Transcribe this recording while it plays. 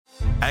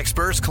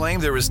Experts claim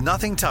there is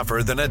nothing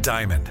tougher than a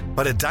diamond.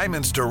 But at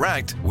Diamonds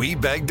Direct, we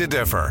beg to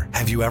differ.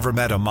 Have you ever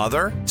met a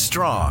mother?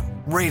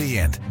 Strong,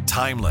 radiant,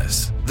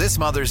 timeless. This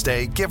Mother's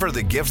Day, give her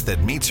the gift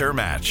that meets her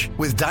match.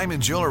 With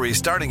diamond jewelry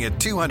starting at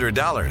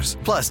 $200.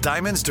 Plus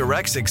Diamonds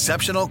Direct's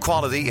exceptional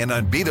quality and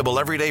unbeatable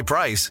everyday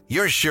price,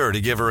 you're sure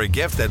to give her a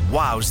gift that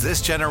wows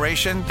this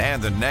generation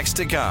and the next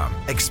to come.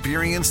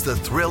 Experience the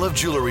thrill of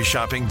jewelry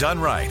shopping done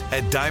right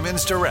at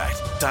Diamonds Direct.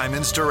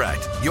 Diamonds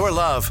Direct. Your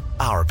love,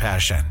 our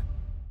passion.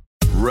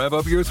 Rev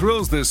up your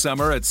thrills this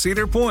summer at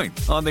Cedar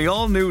Point on the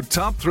all-new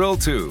Top Thrill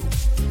 2.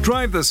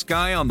 Drive the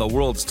sky on the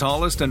world's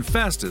tallest and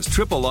fastest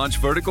triple-launch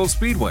vertical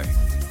speedway.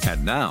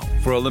 And now,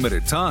 for a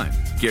limited time,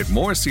 get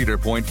more Cedar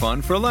Point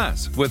fun for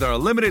less with our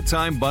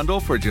limited-time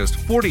bundle for just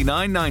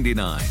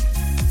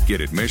 $49.99.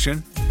 Get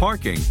admission,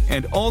 parking,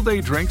 and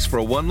all-day drinks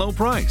for one low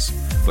price.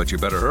 But you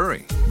better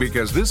hurry,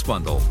 because this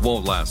bundle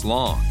won't last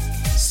long.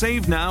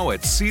 Save now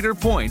at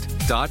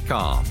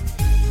cedarpoint.com.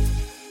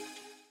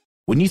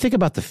 When you think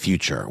about the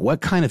future,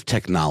 what kind of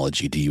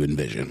technology do you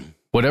envision?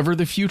 Whatever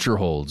the future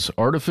holds,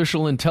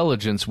 artificial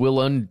intelligence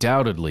will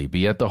undoubtedly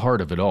be at the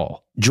heart of it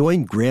all.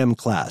 Join Graham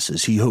Class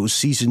as he hosts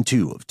Season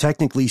 2 of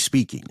Technically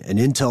Speaking, an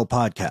Intel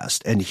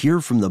podcast, and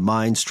hear from the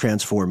minds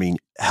transforming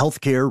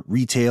healthcare,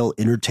 retail,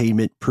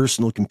 entertainment,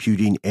 personal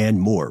computing, and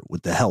more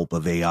with the help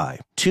of AI.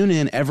 Tune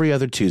in every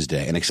other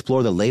Tuesday and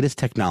explore the latest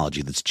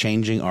technology that's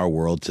changing our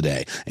world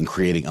today and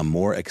creating a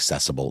more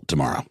accessible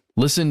tomorrow.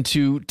 Listen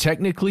to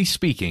Technically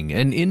Speaking,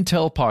 an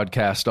Intel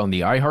podcast on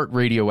the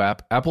iHeartRadio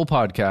app, Apple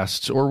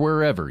Podcasts, or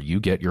wherever you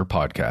get your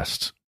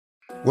podcasts.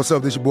 What's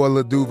up, this your boy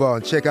Lil Duval,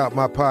 and check out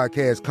my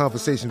podcast,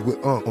 Conversations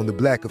with Unc, on the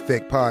Black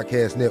Effect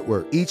Podcast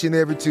Network. Each and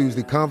every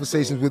Tuesday,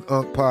 Conversations with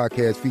Unc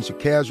podcast feature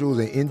casuals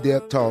and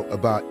in-depth talk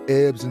about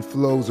ebbs and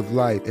flows of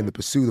life and the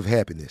pursuit of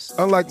happiness.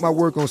 Unlike my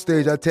work on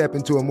stage, I tap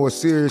into a more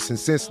serious and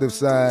sensitive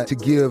side to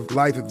give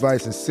life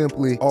advice and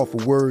simply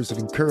offer words of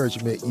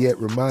encouragement, yet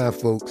remind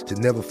folks to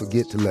never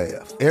forget to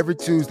laugh. Every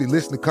Tuesday,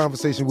 listen to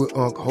Conversations with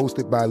Unc,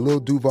 hosted by Lil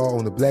Duval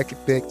on the Black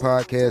Effect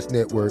Podcast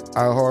Network,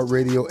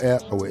 iHeartRadio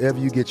app, or wherever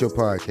you get your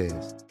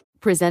podcasts.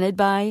 Presented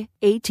by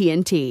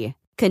AT&T.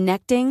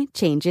 Connecting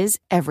changes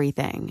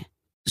everything.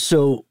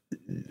 So,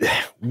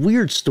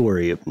 weird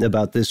story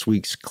about this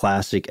week's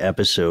classic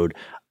episode.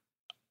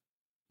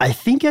 I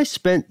think I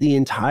spent the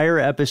entire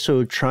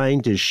episode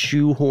trying to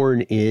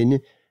shoehorn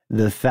in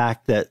the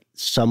fact that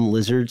some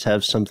lizards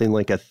have something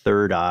like a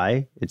third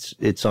eye.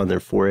 It's on their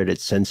forehead.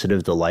 It's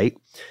sensitive to light.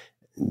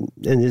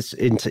 And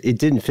it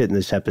didn't fit in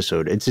this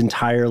episode. It's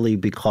entirely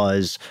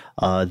because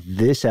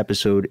this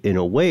episode, in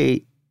a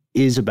way,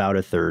 is about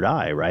a third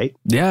eye, right?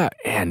 Yeah,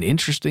 and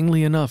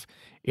interestingly enough,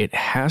 it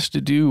has to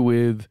do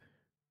with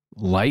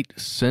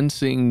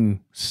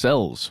light-sensing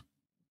cells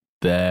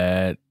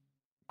that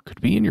could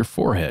be in your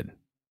forehead.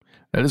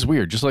 That is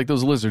weird, just like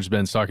those lizards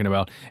Ben's talking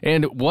about.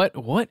 And what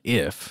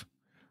if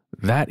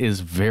that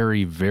is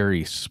very,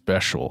 very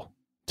special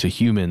to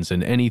humans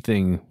and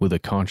anything with a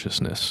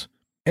consciousness?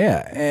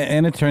 Yeah,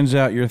 and it turns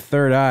out your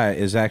third eye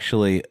is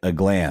actually a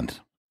gland.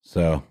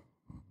 So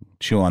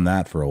chew on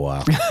that for a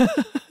while.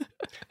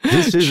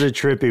 This is a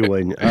trippy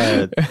one.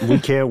 We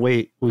can't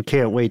wait. We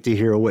can't wait to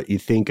hear what you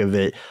think of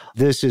it.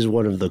 This is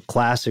one of the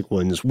classic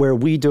ones where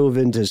we dove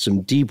into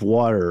some deep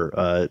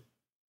water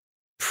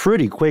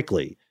pretty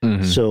quickly.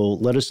 Mm-hmm. So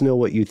let us know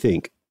what you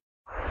think.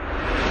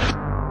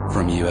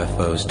 From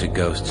UFOs to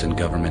ghosts and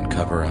government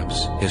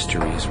cover-ups,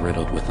 history is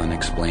riddled with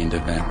unexplained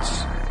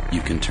events.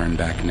 You can turn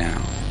back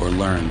now or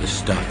learn the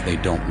stuff they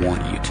don't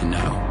want you to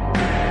know.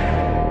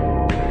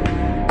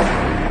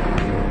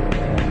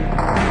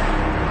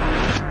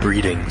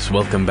 Greetings.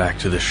 Welcome back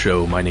to the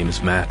show. My name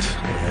is Matt.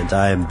 And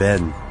I am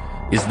Ben.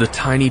 Is the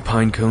tiny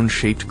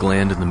pinecone-shaped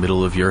gland in the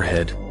middle of your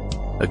head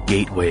a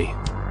gateway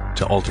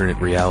to alternate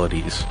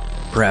realities?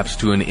 Perhaps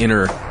to an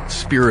inner,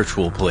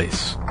 spiritual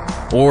place?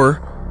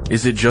 Or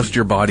is it just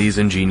your body's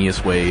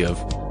ingenious way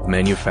of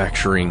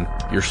manufacturing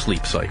your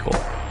sleep cycle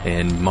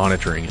and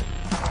monitoring it?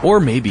 Or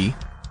maybe,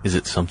 is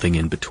it something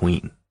in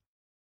between?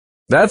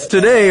 That's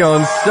today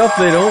on Stuff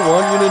They Don't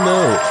Want You to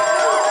Know.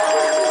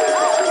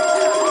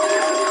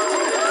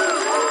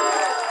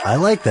 I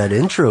like that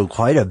intro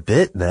quite a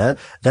bit, Matt.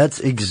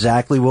 That's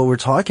exactly what we're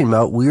talking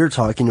about. We are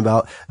talking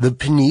about the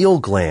pineal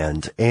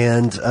gland.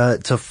 And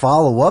to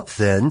follow up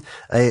then,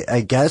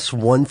 I guess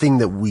one thing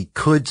that we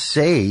could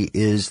say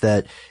is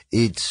that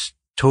it's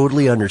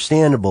totally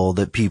understandable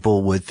that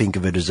people would think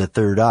of it as a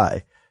third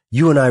eye.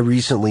 You and I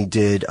recently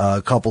did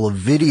a couple of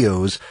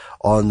videos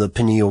on the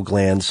pineal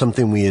gland,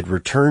 something we had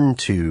returned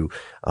to.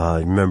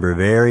 Remember,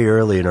 very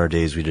early in our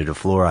days, we did a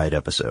fluoride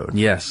episode.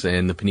 Yes,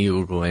 and the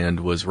pineal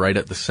gland was right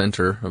at the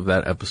center of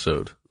that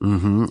episode.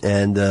 Mm-hmm.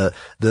 And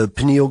the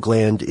pineal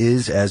gland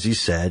is, as you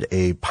said,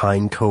 a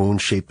pine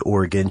cone-shaped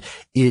organ.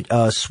 It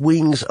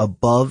swings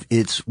above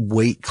its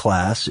weight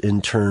class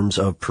in terms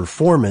of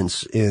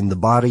performance in the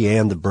body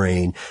and the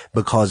brain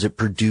because it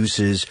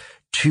produces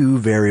two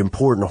very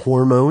important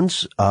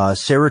hormones,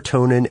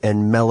 serotonin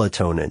and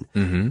melatonin.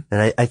 Mm-hmm.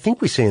 And I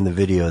think we say in the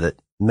video that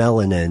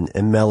melanin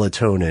and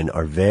melatonin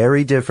are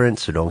very different,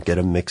 so don't get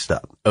them mixed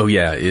up. Oh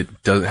yeah, it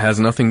has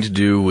nothing to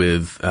do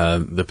with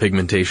the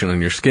pigmentation on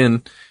your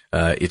skin.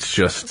 It's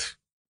just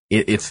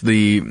it's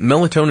the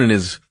melatonin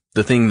is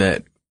the thing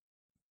that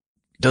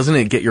doesn't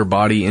it get your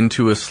body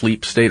into a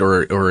sleep state,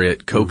 or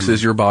it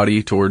coaxes your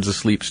body towards a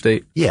sleep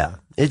state? Yeah,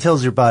 it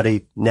tells your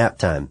body nap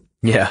time.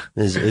 Yeah,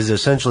 is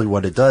essentially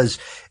what it does.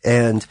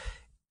 And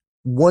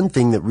one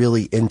thing that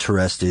really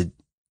interested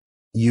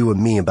you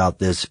and me about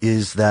this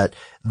is that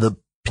the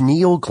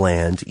pineal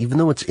gland, even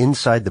though it's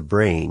inside the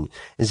brain,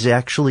 is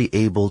actually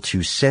able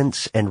to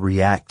sense and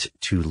react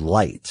to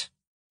light.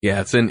 Yeah,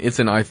 it's an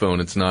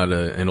iPhone. It's not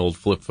an old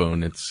flip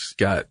phone. It's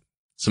got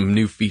some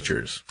new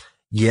features.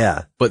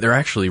 Yeah. But they're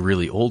actually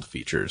really old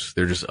features.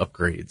 They're just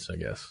upgrades, I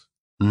guess.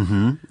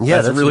 Mm-hmm.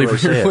 Yeah, that's really a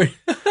weird way.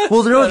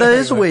 Well, no, that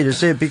is a way to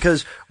say it,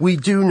 because we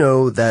do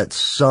know that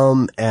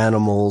some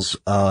animals,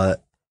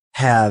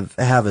 have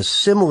a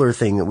similar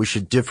thing that we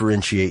should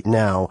differentiate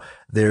now.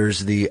 There's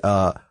the,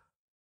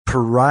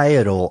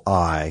 parietal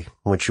eye,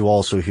 which you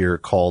also hear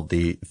called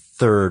the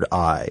third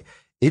eye.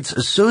 It's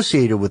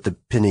associated with the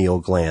pineal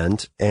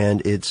gland,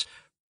 and it's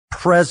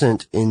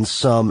present in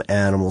some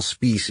animal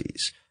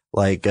species.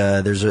 Like,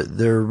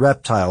 there are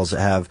reptiles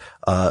that have,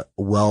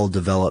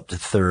 well-developed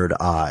third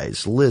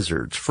eyes,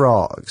 lizards,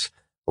 frogs,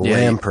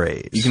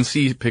 lampreys. You can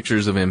see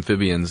pictures of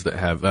amphibians that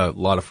have a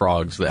lot of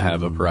frogs that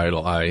have a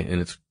parietal eye,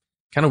 and it's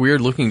kind of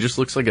weird looking. Just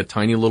looks like a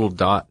tiny little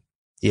dot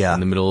in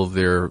the middle of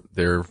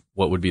their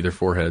what would be their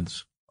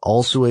foreheads.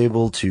 Also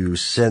able to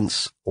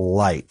sense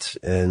light.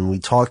 And we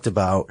talked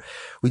about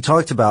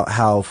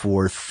how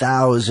for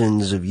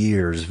thousands of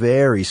years,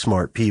 very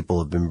smart people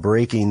have been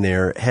breaking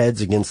their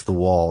heads against the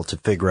wall to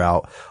figure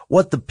out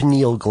what the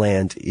pineal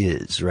gland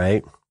is,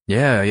 right?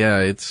 Yeah.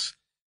 It's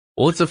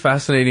a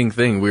fascinating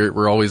thing.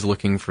 We're always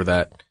looking for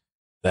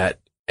that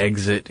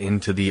exit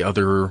into the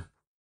other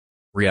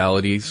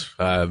realities.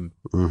 I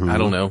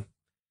don't know.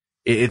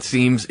 It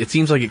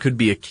seems like it could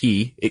be a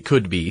key. It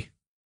could be,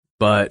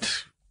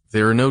 but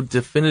there are no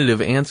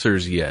definitive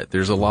answers yet.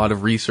 There's a lot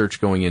of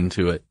research going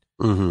into it,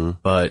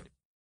 but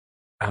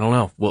I don't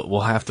know.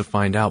 We'll have to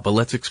find out, but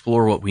let's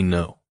explore what we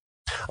know.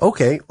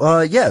 Okay.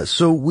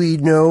 So we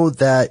know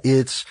that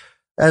it's,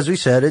 as we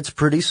said, it's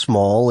pretty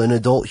small. In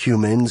adult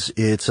humans,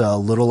 it's a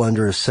little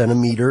under a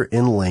centimeter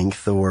in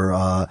length,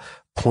 or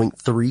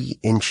 0.3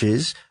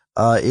 inches.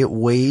 It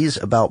weighs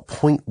about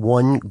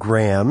 0.1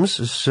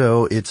 grams,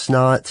 so it's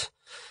not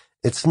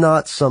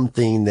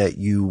something that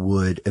you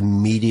would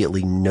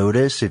immediately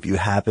notice if you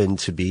happen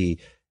to be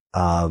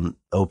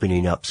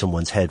opening up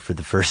someone's head for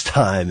the first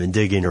time and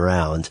digging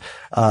around.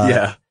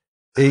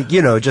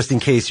 Just in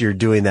case you're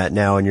doing that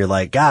now and you're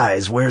like,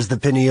 guys, where's the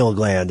pineal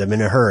gland? I'm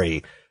in a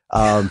hurry.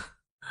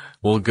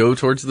 We'll go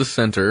towards the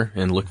center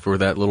and look for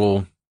that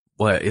little,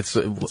 it's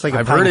like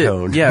a pine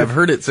cone. Yeah, I've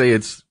heard it say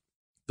it's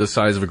the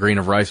size of a grain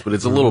of rice, but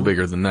it's a little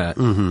bigger than that.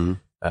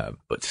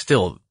 But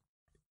still,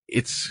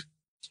 it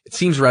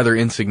seems rather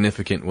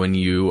insignificant when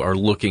you are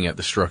looking at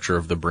the structure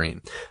of the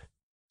brain.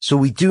 So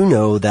we do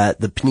know that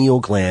the pineal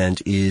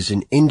gland is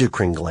an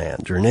endocrine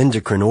gland, or an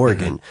endocrine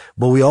organ,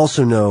 but we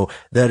also know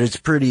that it's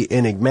pretty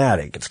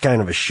enigmatic. It's kind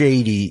of a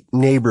shady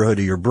neighborhood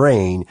of your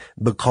brain,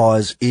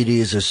 because it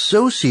is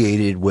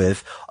associated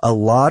with a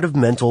lot of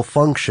mental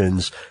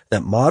functions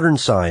that modern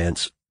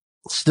science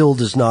still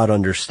does not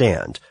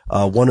understand.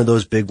 One of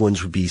those big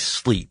ones would be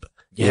sleep.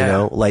 Yeah. You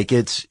know, like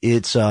it's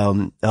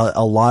a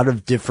lot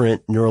of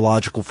different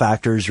neurological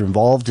factors are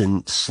involved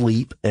in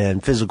sleep,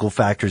 and physical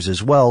factors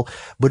as well.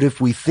 But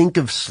if we think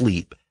of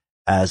sleep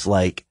as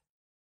like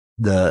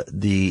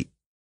the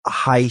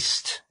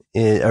heist,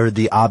 or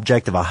the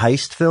object of a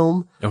heist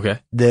film,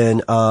 then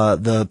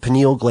the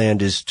pineal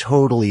gland is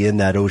totally in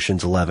that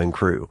Ocean's 11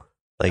 crew.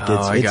 Like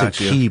it's a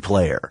key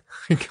player.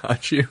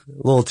 Got you.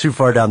 A little too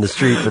far down the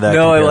street for that.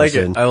 No,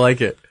 comparison. I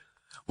like it.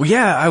 Well,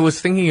 yeah, I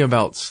was thinking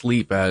about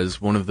sleep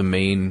as one of the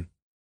main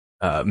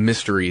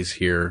mysteries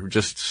here,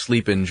 just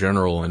sleep in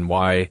general, and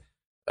why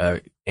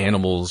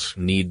animals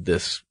need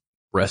this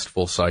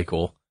restful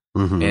cycle.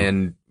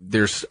 And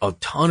there's a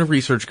ton of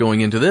research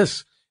going into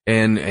this,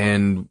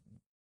 and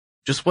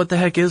just what the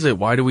heck is it?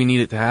 Why do we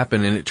need it to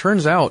happen? And it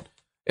turns out,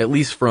 at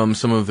least from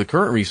some of the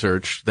current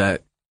research,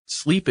 that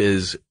sleep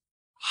is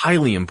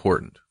highly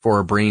important for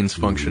our brain's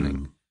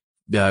functioning,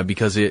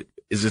 because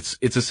it's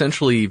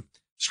essentially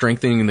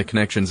strengthening the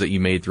connections that you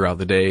made throughout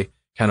the day,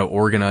 kind of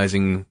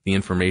organizing the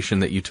information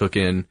that you took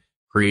in,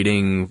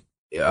 creating,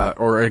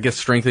 or I guess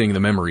strengthening the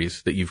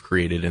memories that you've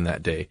created in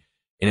that day.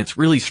 And it's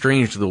really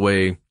strange the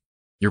way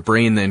your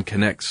brain then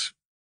connects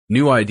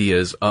new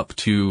ideas up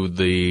to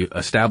the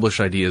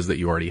established ideas that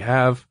you already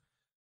have.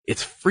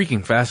 It's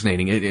freaking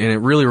fascinating. And it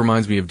really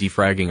reminds me of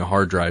defragging a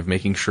hard drive,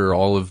 making sure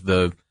all of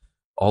the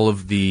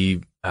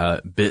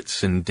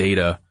bits and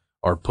data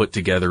are put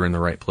together in the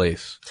right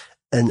place.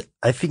 And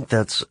I think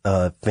that's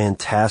a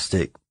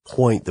fantastic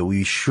point that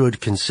we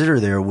should consider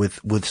there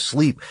with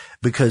sleep,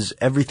 because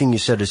everything you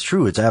said is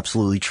true. It's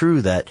absolutely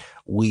true that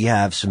we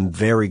have some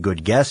very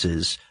good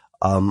guesses.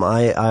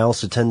 I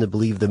also tend to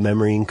believe the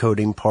memory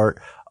encoding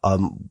part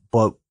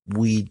but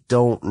we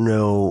don't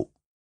know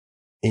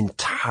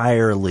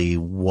entirely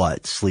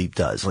what sleep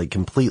does, like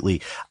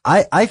completely.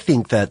 I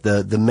think that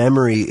the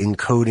memory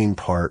encoding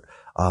part,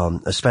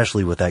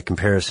 especially with that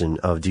comparison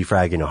of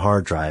defragging a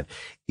hard drive,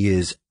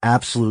 is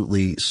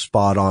absolutely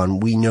spot on.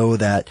 We know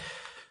that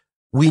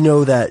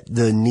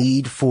the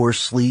need for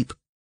sleep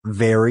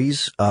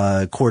varies,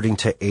 according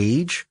to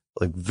age.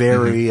 Like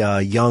very,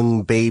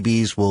 young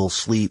babies will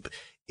sleep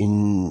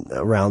in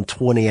around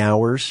 20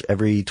 hours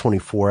every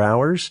 24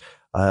 hours,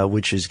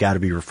 which has got to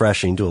be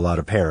refreshing to a lot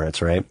of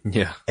parents, right?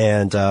 Yeah.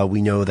 And,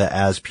 we know that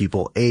as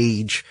people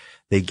age,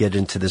 they get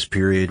into this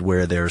period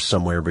where they're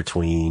somewhere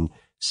between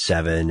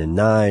 7 and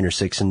 9 or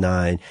 6 and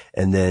 9.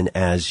 And then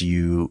as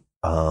you,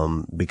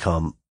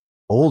 become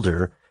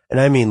older, and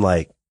I mean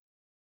like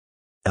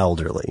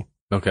elderly.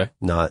 Okay.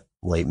 Not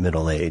late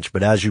middle age,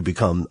 but as you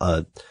become,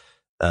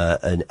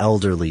 an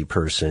elderly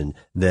person,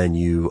 then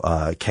you,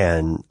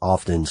 can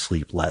often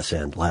sleep less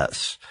and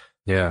less.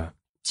 Yeah.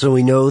 So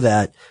we know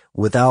that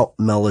without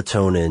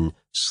melatonin,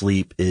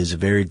 sleep is a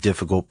very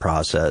difficult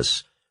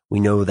process. We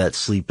know that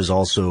sleep is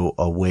also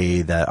a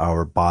way that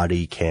our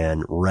body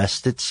can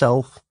rest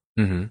itself.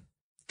 Mm-hmm.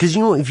 Cause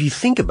if you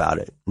think about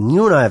it, and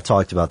you and I have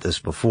talked about this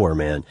before,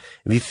 man,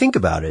 if you think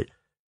about it,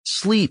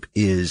 sleep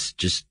is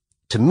just,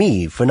 to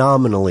me,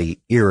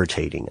 phenomenally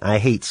irritating. I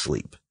hate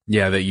sleep.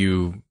 Yeah, that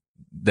you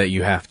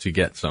have to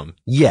get some.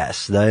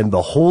 Yes, that I'm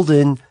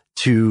beholden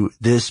to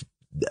this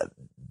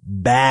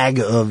bag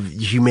of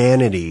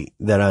humanity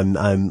that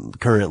I'm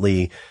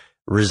currently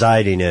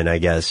residing in, I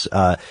guess.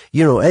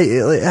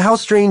 How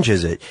strange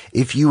is it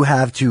if you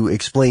have to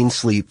explain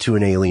sleep to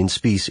an alien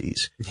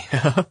species?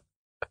 Yeah.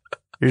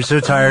 You're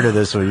so tired of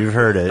this one. You've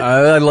heard it.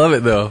 I love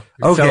it though.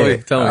 Okay.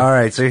 Tell me. All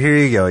right. So here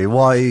you go.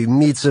 You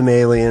meet some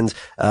aliens,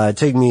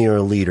 take me to your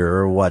leader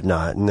or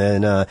whatnot. And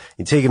then,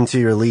 you take him to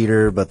your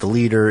leader, but the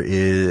leader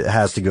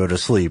has to go to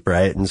sleep,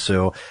 right? And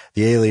so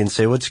the aliens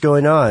say, what's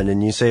going on?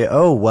 And you say,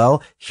 oh,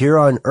 well, here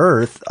on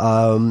Earth,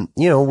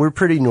 we're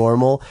pretty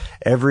normal.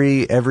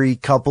 Every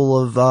couple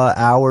of,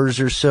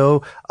 hours or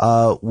so,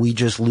 we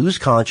just lose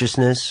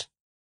consciousness,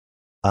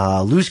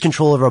 lose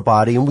control of our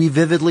body, and we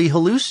vividly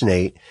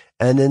hallucinate.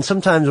 And then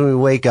sometimes when we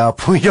wake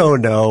up, we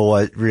don't know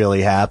what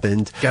really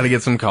happened. Got to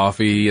get some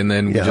coffee, and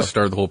then we just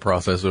start the whole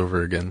process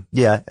over again.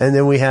 Yeah, and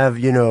then we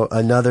have,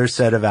 another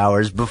set of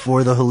hours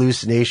before the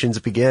hallucinations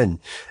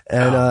begin.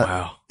 And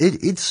wow.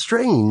 It's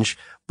strange,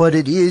 but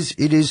it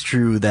is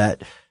true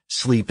that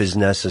sleep is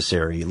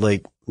necessary.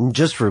 Like,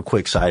 just for a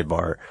quick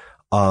sidebar,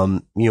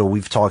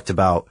 we've talked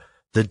about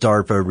the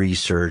DARPA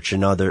research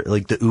and other,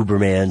 like the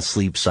Uberman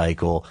sleep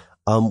cycle.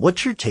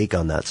 What's your take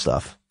on that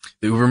stuff?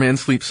 The Uberman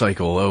sleep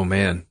cycle. Oh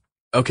man.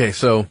 Okay,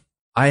 so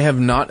I have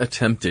not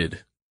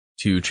attempted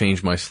to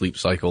change my sleep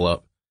cycle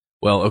up.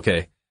 Well,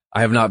 okay,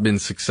 I have not been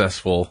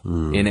successful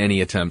in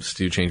any attempts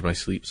to change my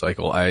sleep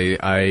cycle.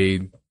 I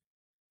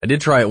did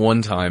try it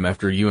one time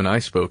after you and I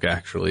spoke,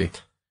 actually.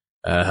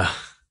 And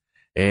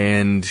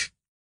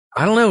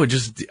I don't know,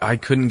 I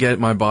couldn't get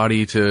my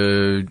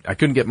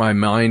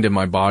mind and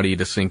my body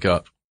to sync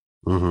up.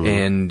 Mm-hmm.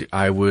 And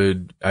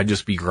I'd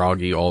just be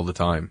groggy all the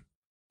time.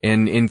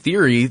 And in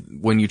theory,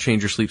 when you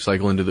change your sleep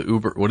cycle into the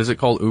what is it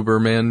called?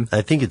 Uberman?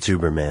 I think it's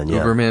Uberman, yeah.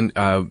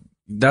 Uberman,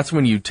 that's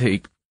when you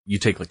take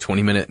like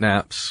 20-minute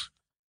naps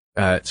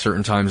at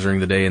certain times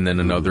during the day, and then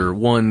another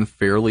one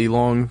fairly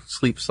long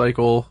sleep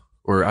cycle,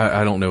 or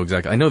I don't know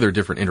exactly. I know there are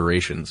different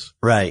iterations.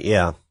 Right,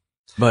 yeah.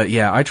 But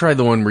yeah, I tried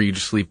the one where you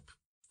just sleep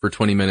for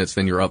 20 minutes,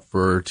 then you're up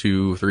for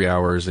 2-3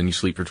 hours, and you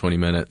sleep for 20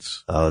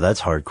 minutes. Oh, that's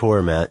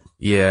hardcore, Matt.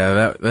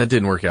 Yeah, that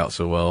didn't work out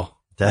so well.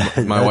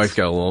 My wife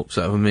got a little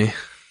upset with me.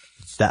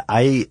 That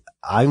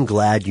I'm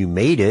glad you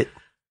made it,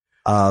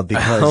 because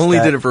I only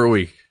did it for a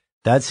week.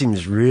 That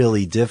seems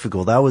really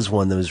difficult. That was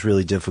one that was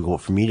really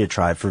difficult for me to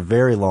try. For a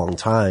very long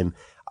time,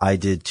 I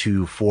did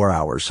 2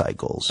 4-hour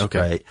cycles,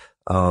 right?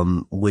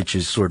 Which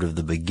is sort of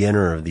the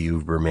beginner of the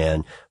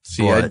Uberman.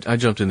 See, I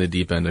jumped in the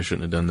deep end. I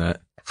shouldn't have done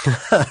that.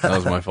 That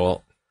was my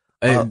fault.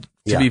 To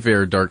be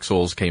fair, Dark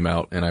Souls came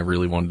out, and I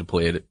really wanted to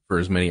play it for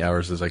as many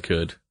hours as I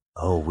could.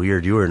 Oh,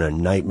 weird. You were in a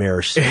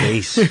nightmare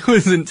space. It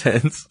was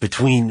intense.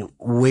 Between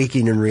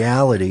waking and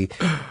reality.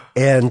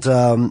 And,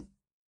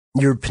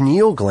 your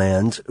pineal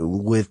gland,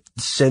 with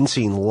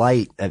sensing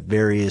light at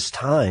various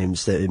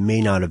times that it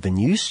may not have been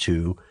used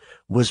to,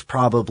 was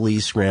probably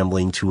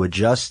scrambling to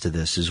adjust to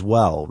this as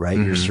well, right?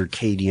 Mm-hmm. Your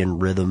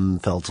circadian rhythm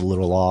felt a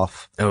little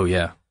off. Oh,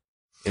 yeah.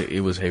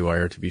 It was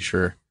haywire, to be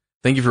sure.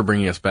 Thank you for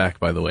bringing us back,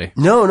 by the way.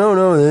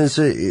 No.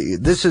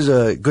 This is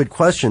a good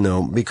question,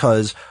 though,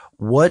 because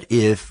what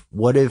if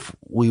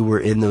we were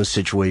in those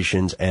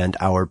situations and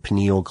our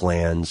pineal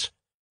glands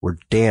were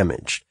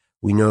damaged?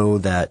 We know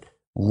that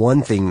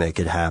one thing that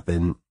could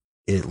happen,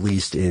 at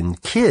least in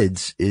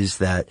kids, is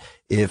that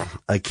if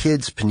a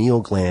kid's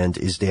pineal gland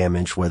is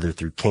damaged, whether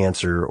through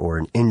cancer or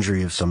an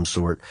injury of some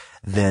sort,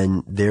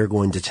 then they're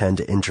going to tend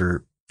to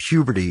enter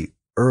puberty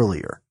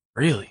earlier.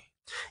 Really?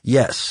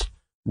 Yes.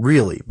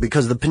 Really,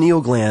 because the pineal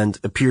gland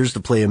appears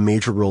to play a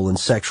major role in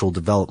sexual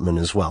development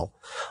as well.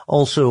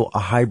 Also, a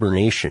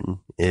hibernation.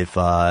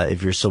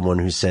 If you're someone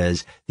who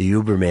says the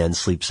Uberman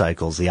sleep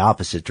cycle is the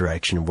opposite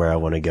direction of where I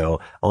want to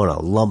go, I want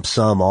to lump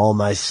sum all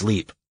my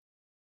sleep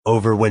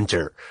over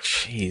winter.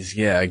 Jeez,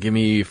 yeah, give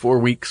me 4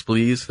 weeks,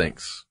 please.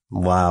 Thanks.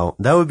 Wow,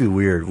 that would be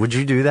weird. Would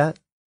you do that?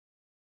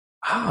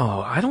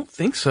 Oh, I don't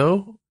think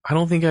so. I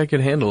don't think I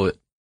could handle it.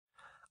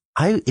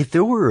 If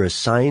there were a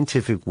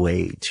scientific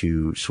way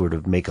to sort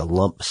of make a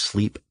lump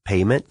sleep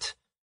payment,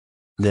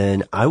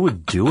 then I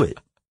would do it.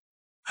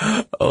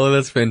 Oh,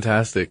 that's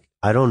fantastic.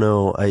 I don't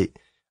know.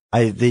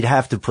 They'd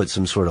have to put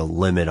some sort of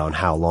limit on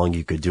how long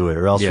you could do it,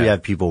 or else we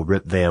have people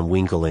Rip Van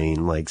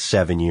Winkling like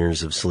 7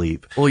 years of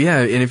sleep. Well, yeah,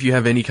 and if you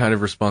have any kind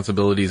of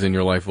responsibilities in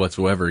your life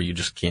whatsoever, you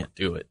just can't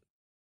do it.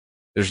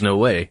 There's no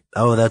way.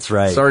 Oh, that's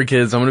right. Sorry,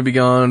 kids, I'm going to be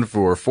gone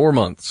for 4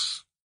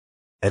 months.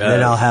 And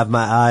then I'll have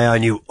my eye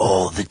on you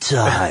all the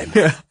time.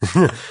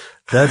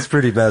 That's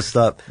pretty messed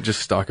up. Just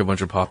stock a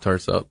bunch of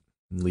Pop-Tarts up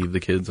and leave the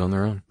kids on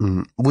their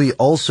own. We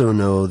also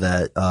know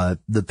that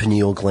the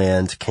pineal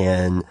gland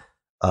can,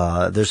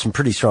 there's some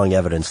pretty strong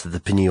evidence that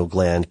the pineal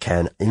gland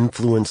can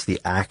influence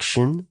the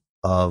action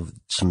of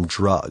some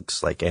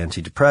drugs like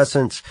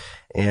antidepressants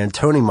and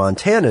Tony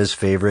Montana's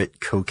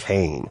favorite,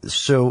 cocaine.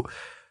 So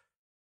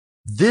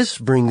this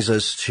brings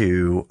us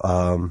to,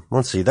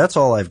 let's see, that's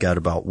all I've got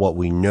about what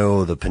we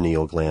know the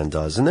pineal gland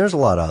does. And there's a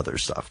lot of other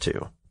stuff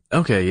too.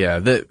 Okay, yeah.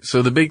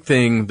 So the big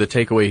thing, the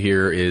takeaway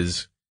here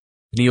is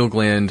pineal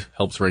gland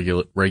helps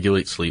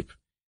regulate sleep.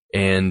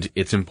 And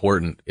it's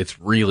important.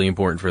 It's really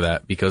important for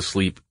that because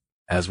sleep,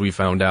 as we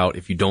found out,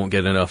 if you don't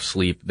get enough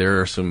sleep,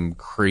 there are some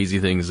crazy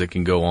things that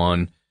can go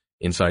on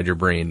inside your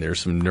brain.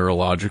 There's some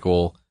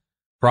neurological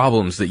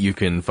problems that you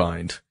can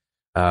find,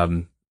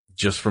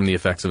 just from the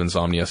effects of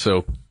insomnia.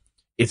 So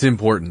it's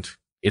important.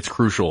 It's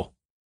crucial.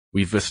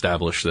 We've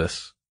established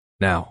this.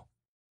 Now,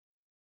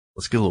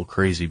 let's get a little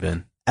crazy,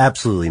 Ben.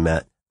 Absolutely,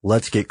 Matt.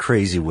 Let's get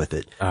crazy with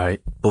it. All right.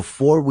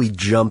 Before we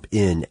jump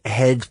in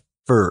head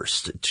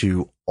first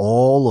to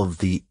all of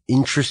the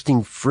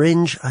interesting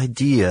fringe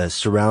ideas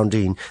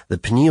surrounding the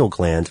pineal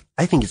gland,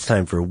 I think it's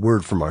time for a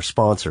word from our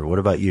sponsor. What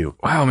about you?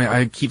 Wow, man,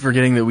 I keep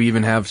forgetting that we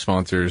even have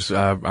sponsors.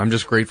 I'm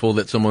just grateful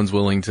that someone's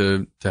willing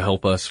to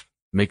help us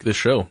make this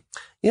show.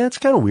 Yeah, it's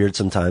kind of weird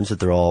sometimes that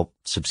they're all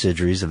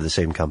subsidiaries of the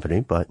same company,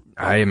 but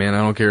Hey, man, I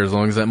don't care as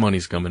long as that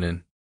money's coming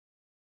in.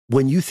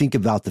 When you think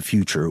about the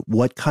future,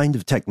 what kind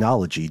of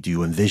technology do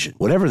you envision?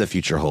 Whatever the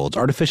future holds,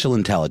 artificial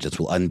intelligence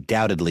will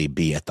undoubtedly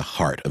be at the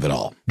heart of it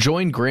all.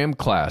 Join Graham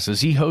Class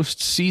as he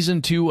hosts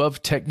Season 2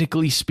 of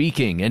Technically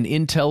Speaking, an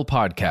Intel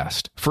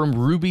podcast from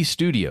Ruby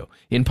Studio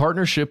in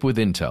partnership with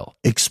Intel.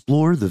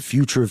 Explore the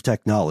future of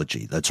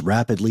technology that's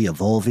rapidly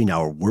evolving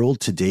our world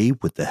today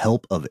with the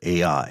help of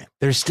AI.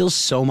 There's still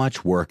so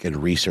much work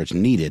and research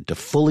needed to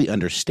fully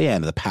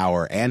understand the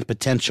power and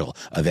potential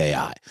of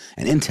AI,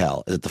 and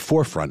Intel is at the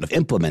forefront of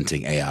implementing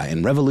AI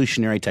and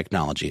revolutionary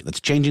technology that's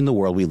changing the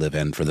world we live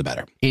in for the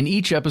better. In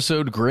each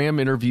episode, Graham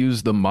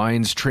interviews the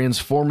minds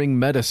transforming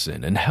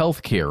medicine and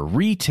healthcare,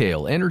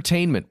 retail,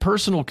 entertainment,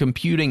 personal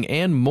computing,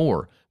 and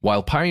more,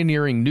 while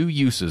pioneering new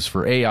uses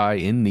for AI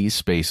in these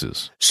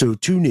spaces. So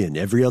tune in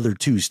every other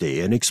Tuesday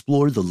and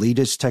explore the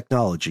latest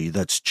technology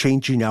that's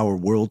changing our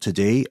world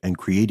today and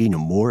creating a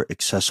more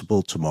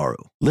accessible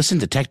tomorrow. Listen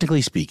to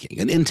Technically Speaking,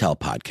 an Intel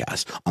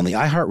podcast on the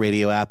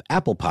iHeartRadio app,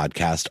 Apple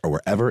Podcast, or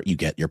wherever you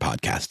get your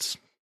podcasts.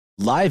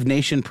 Live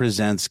Nation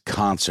presents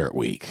Concert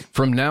Week.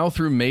 From now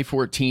through May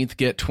 14th,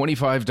 get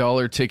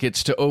 $25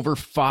 tickets to over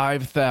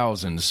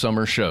 5,000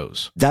 summer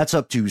shows. That's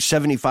up to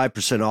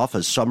 75% off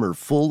a summer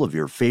full of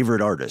your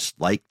favorite artists,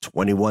 like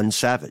 21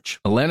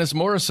 Savage, Alanis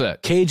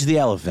Morissette, Cage the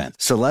Elephant,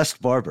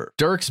 Celeste Barber,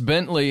 Dierks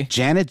Bentley,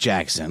 Janet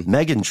Jackson,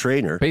 Meghan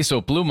Trainor,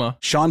 Peso Pluma,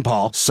 Sean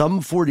Paul,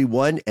 Sum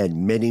 41,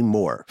 and many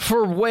more.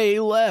 For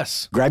way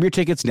less. Grab your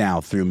tickets now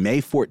through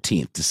May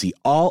 14th to see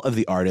all of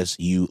the artists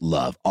you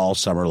love all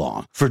summer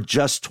long. For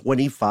just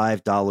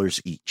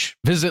 $25 each.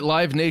 Visit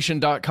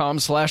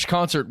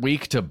livenation.com/Concert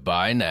Week to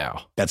buy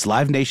now. That's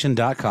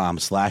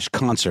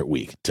livenation.com/Concert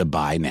Week to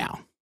buy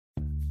now.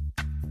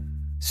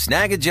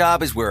 Snag a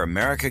Job is where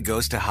America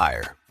goes to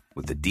hire,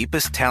 with the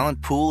deepest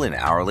talent pool in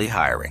hourly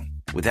hiring.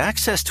 With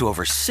access to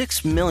over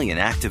 6 million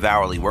active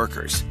hourly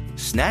workers,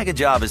 Snag a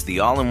Job is the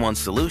all-in-one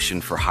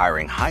solution for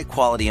hiring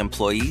high-quality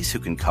employees who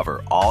can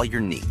cover all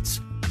your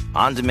needs.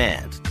 On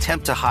demand,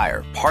 temp to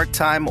hire,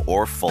 part-time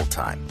or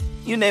full-time.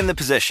 You name the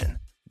position.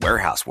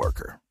 Warehouse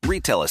worker,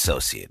 retail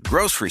associate,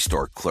 grocery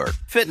store clerk,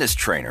 fitness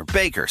trainer,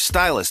 baker,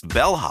 stylist,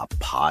 bellhop,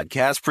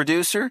 podcast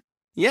producer.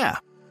 Yeah,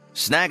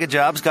 Snag a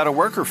Job's got a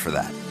worker for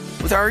that.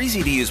 With our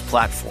easy-to-use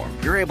platform,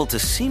 you're able to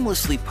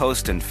seamlessly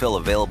post and fill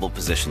available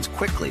positions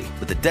quickly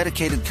with a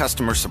dedicated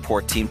customer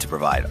support team to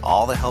provide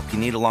all the help you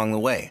need along the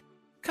way.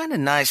 Kind of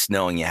nice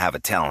knowing you have a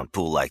talent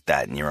pool like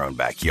that in your own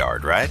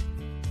backyard, right?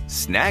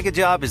 Snag a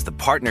Job is the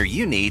partner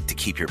you need to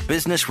keep your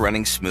business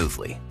running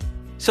smoothly.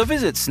 So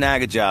visit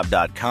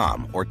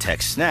snagajob.com or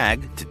text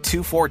snag to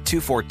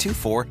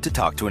 242424 to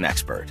talk to an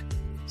expert.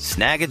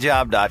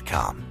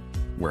 Snagajob.com.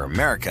 where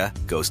America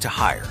goes to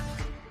hire.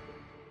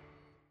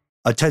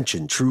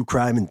 Attention, true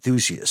crime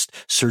enthusiast.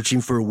 Searching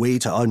for a way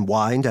to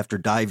unwind after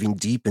diving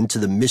deep into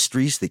the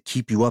mysteries that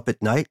keep you up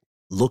at night?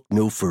 Look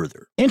no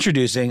further.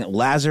 Introducing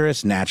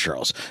Lazarus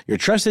Naturals, your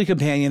trusted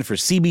companion for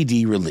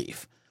CBD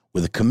relief.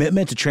 With a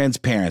commitment to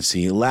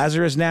transparency,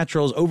 Lazarus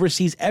Naturals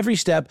oversees every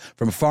step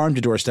from farm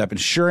to doorstep,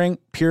 ensuring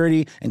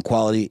purity and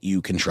quality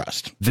you can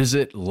trust.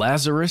 Visit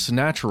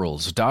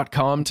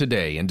LazarusNaturals.com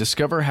today and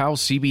discover how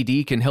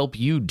CBD can help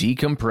you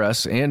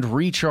decompress and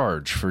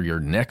recharge for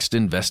your next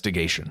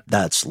investigation.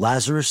 That's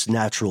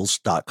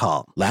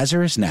LazarusNaturals.com.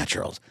 Lazarus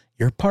Naturals,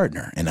 your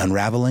partner in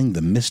unraveling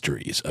the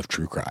mysteries of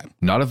true crime.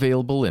 Not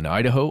available in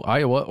Idaho,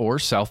 Iowa, or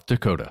South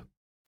Dakota.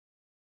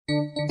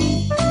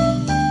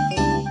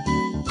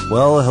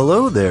 Well,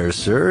 hello there,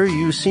 sir.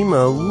 You seem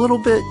a little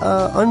bit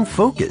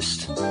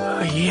unfocused.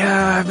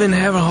 Yeah, I've been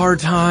having a hard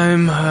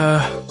time.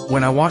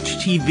 When I watch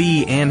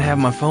TV and have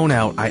my phone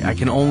out, I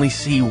can only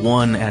see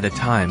one at a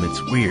time.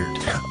 It's weird.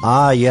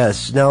 Ah,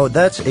 yes. Now,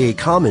 that's a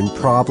common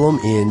problem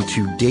in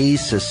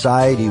today's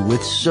society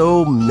with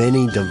so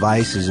many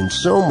devices and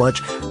so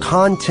much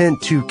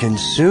content to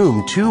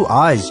consume. Two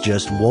eyes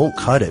just won't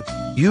cut it.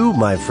 You,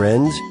 my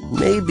friends,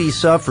 may be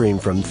suffering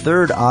from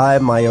third eye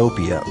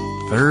myopia.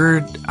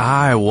 Third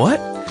eye what?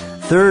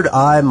 Third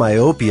eye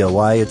myopia.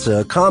 Why, it's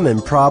a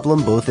common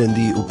problem both in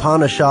the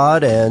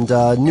Upanishad and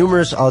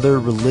numerous other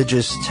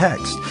religious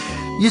texts.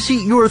 You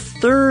see, your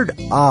third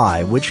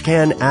eye, which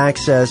can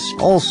access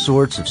all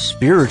sorts of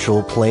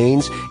spiritual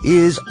planes,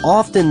 is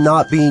often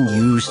not being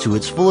used to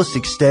its fullest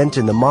extent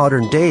in the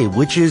modern day,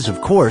 which is,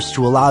 of course,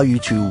 to allow you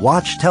to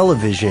watch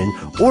television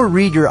or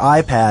read your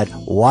iPad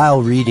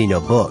while reading a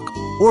book.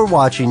 Or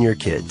watching your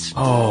kids.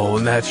 Oh,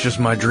 that's just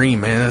my dream,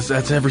 man.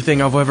 That's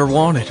everything I've ever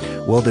wanted.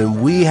 Well,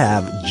 then we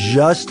have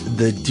just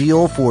the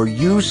deal for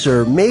you,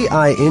 sir. May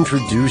I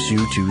introduce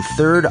you to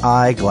Third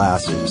Eye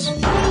Glasses?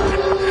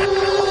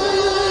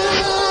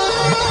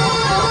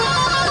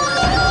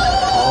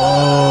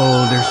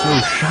 Oh, they're so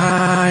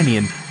shiny.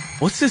 And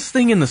what's this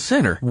thing in the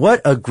center?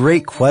 What a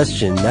great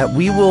question that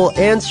we will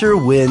answer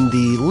when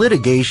the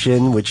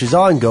litigation, which is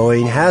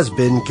ongoing, has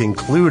been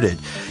concluded.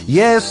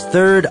 Yes,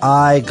 Third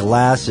Eye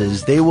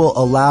Glasses. They will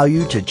allow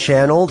you to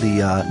channel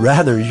the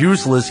rather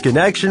useless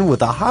connection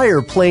with a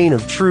higher plane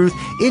of truth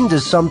into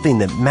something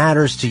that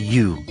matters to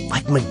you,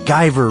 like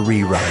MacGyver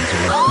reruns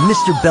or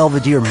Mr.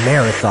 Belvedere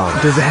Marathon.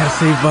 Does it have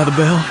Saved by the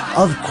Bell?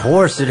 Of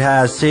course it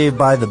has Saved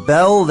by the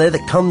Bell. That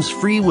comes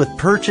free with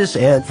purchase,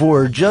 and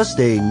for just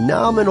a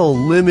nominal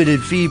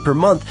limited fee per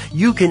month,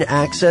 you can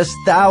access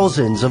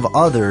thousands of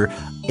other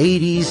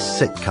 80s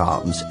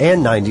sitcoms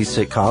and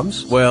 90s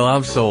sitcoms. Well,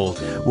 I'm sold.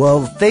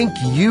 Well, thank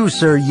you,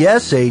 sir.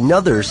 Yes,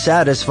 another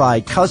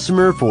satisfied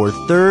customer for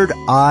Third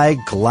Eye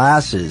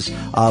Glasses.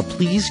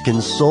 Please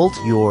consult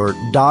your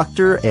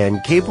doctor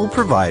and cable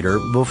provider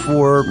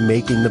before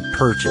making the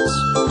purchase.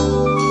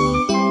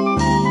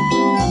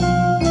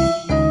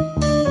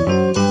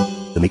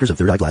 The makers of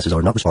Third Eye Glasses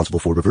are not responsible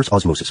for reverse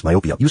osmosis,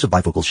 myopia, use of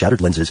bifocals, shattered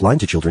lenses, lying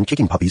to children,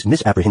 kicking puppies,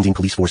 misapprehending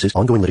police forces,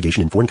 ongoing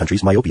litigation in foreign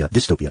countries, myopia,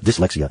 dystopia,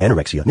 dyslexia,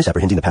 anorexia,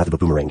 misapprehending the path of a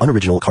boomerang,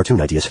 unoriginal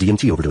cartoon ideas,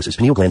 DMT overdoses,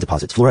 pineal gland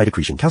deposits, fluoride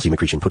accretion, calcium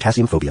accretion,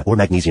 potassium phobia, or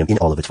magnesium in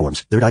all of its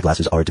forms. Third Eye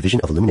Glasses are a division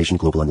of Illumination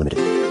Global Unlimited.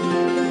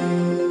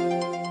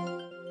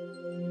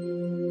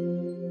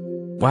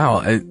 Wow,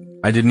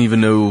 I didn't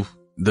even know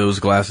those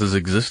glasses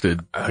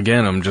existed.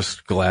 Again, I'm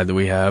just glad that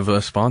we have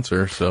a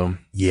sponsor, so.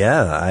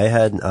 Yeah, I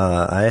had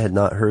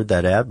not heard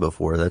that ad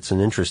before. That's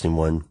an interesting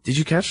one. Did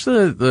you catch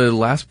the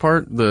last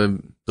part?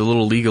 The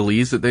little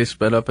legalese that they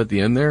sped up at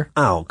the end there?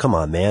 Oh, come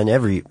on, man.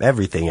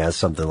 Everything has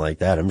something like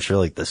that. I'm sure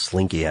like the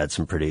Slinky had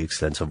some pretty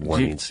extensive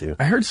warnings too.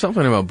 I heard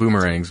something about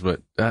boomerangs,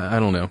 but I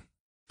don't know.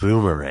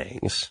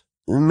 Boomerangs.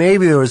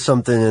 Maybe there was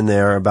something in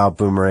there about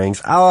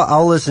boomerangs.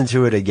 I'll listen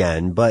to it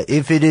again, but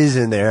if it is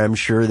in there, I'm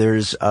sure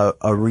there's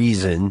a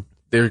reason.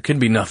 There could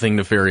be nothing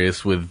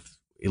nefarious with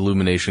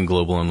Illumination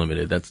Global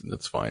Unlimited.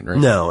 That's fine, right?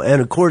 No,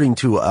 and according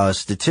to a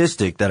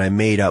statistic that I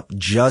made up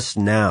just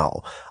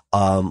now,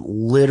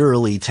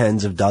 literally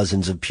tens of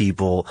dozens of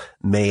people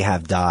may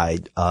have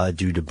died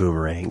due to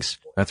boomerangs.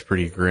 That's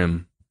pretty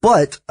grim.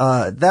 But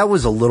that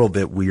was a little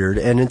bit weird,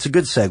 and it's a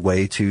good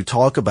segue to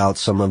talk about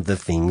some of the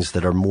things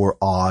that are more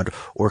odd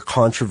or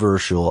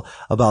controversial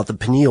about the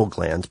pineal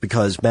gland,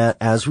 because, Matt,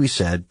 as we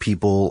said,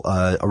 people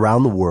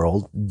around the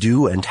world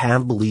do and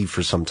have believed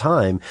for some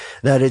time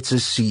that it's a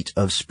seat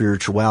of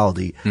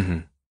spirituality. Mm-hmm.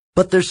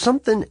 But there's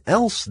something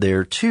else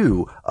there,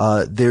 too.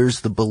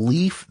 There's the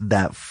belief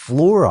that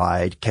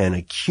fluoride can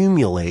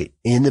accumulate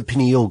in the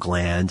pineal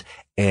gland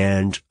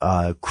and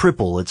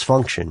cripple its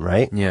function,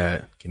 right? Yeah,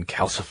 it can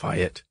calcify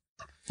it.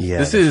 Yeah.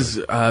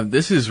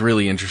 This is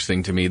really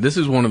interesting to me. This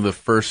is one of the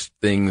first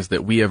things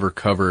that we ever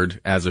covered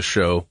as a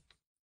show.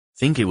 I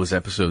think it was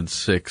episode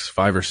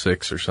 5 or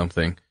 6 or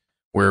something,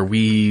 where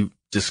we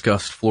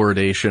discussed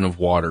fluoridation of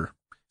water,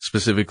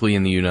 specifically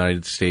in the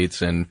United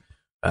States and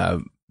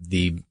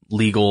the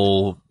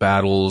legal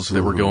battles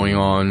that were going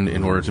on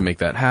in order to make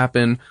that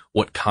happen.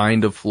 What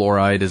kind of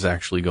fluoride is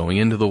actually going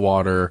into the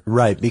water?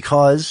 Right,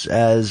 because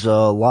as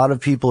a lot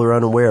of people are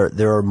unaware,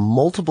 there are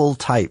multiple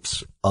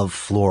types of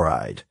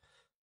fluoride.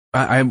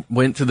 I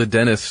went to the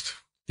dentist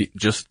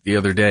just the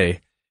other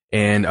day,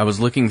 and I was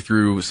looking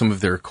through some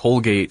of their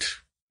Colgate,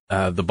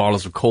 the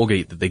bottles of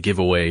Colgate that they give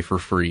away for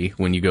free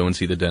when you go and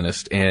see the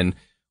dentist, and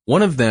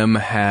one of them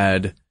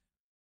had,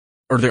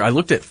 I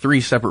looked at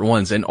 3 separate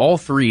ones, and all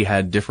 3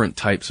 had different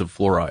types of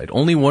fluoride.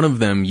 Only one of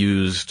them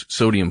used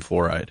sodium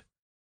fluoride.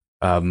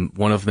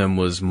 One of them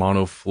was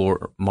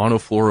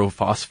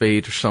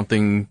monofluorophosphate or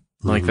something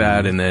like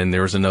that, and then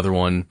there was another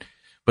one.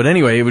 But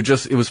anyway,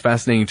 it was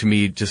fascinating to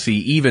me to see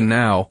even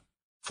now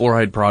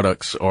fluoride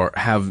products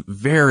have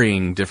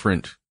varying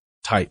different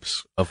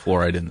types of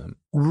fluoride in them.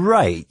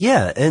 Right.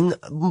 Yeah. And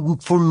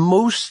for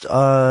most,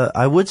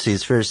 I would say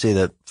it's fair to say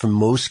that for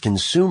most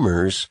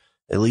consumers,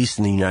 at least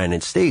in the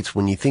United States,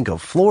 when you think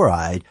of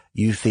fluoride,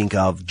 you think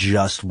of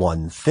just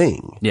one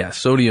thing. Yeah.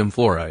 Sodium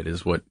fluoride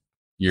is what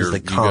is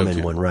the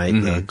common one, right?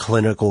 The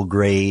clinical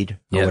grade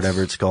or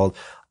whatever it's called.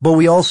 But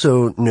we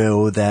also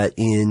know that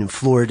in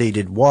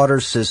fluoridated water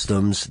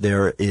systems,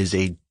 there is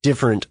a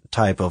different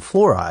type of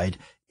fluoride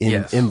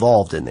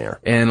involved in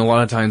there. And a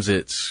lot of times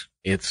it's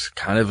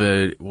kind of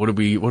what do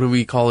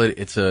we call it?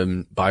 It's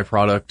a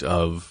byproduct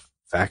of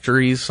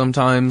factories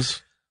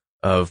sometimes,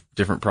 of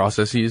different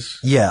processes.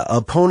 Yeah.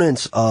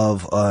 Opponents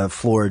of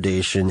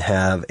fluoridation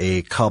have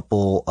a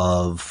couple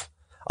of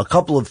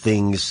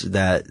things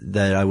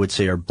that I would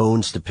say are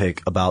bones to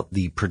pick about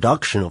the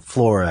production of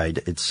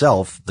fluoride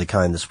itself, the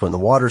kind that's put in the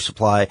water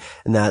supply,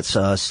 and that's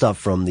stuff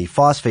from the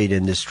phosphate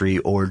industry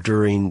or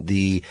during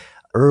the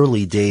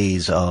early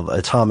days of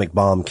atomic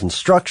bomb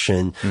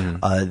construction.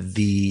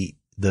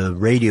 The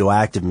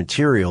radioactive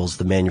materials,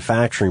 the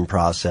manufacturing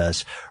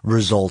process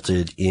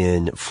resulted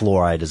in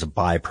fluoride as a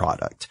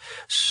byproduct.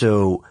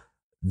 So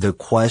the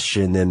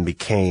question then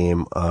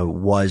became,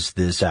 was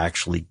this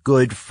actually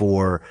good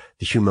for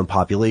the human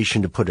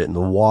population to put it in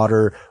the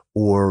water,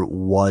 or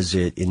was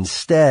it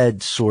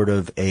instead sort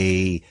of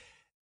a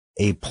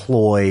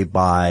ploy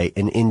by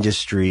an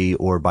industry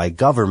or by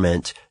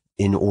government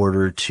in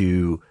order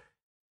to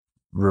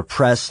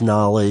repress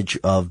knowledge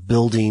of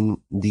building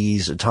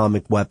these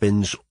atomic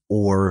weapons,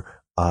 or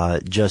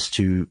just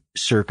to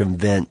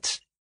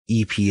circumvent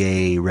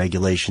EPA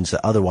regulations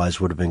that otherwise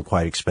would have been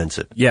quite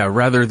expensive? Yeah,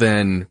 rather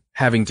than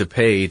having to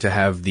pay to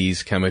have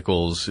these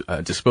chemicals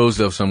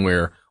disposed of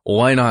somewhere,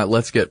 why not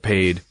let's get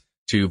paid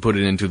to put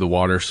it into the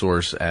water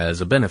source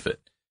as a benefit?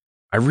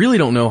 I really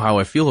don't know how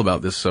I feel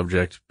about this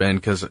subject, Ben,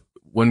 because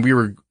when we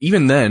were,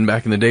 even then,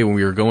 back in the day when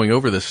we were going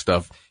over this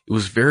stuff, it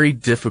was very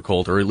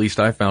difficult, or at least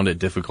I found it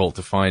difficult,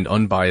 to find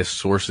unbiased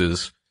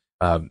sources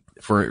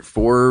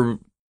for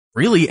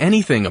really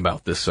anything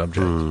about this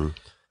subject.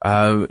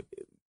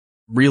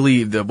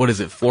 Really, what is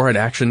it? Fluoride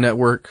Action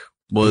Network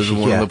was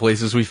one of the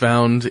places we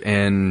found,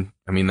 and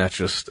I mean, that's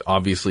just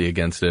obviously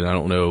against it. I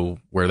don't know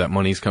where that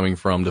money's coming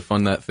from to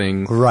fund that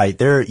thing. Right.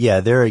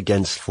 They're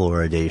against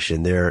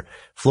fluoridation. Their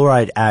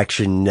Fluoride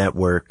Action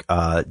Network,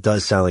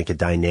 does sound like a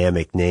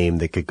dynamic name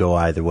that could go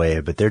either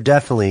way, but they're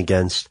definitely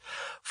against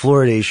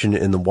fluoridation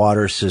in the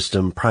water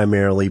system,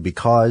 primarily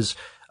because,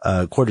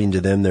 according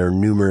to them, there are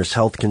numerous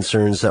health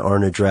concerns that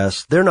aren't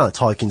addressed. They're not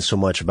talking so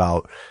much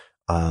about,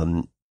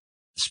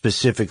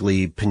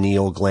 specifically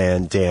pineal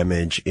gland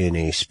damage in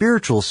a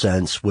spiritual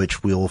sense,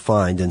 which we'll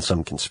find in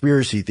some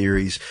conspiracy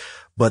theories,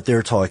 but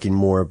they're talking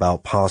more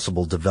about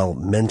possible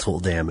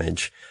developmental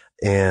damage.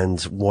 And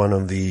one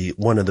of the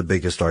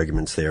biggest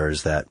arguments there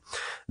is that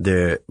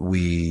the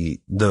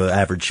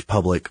average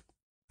public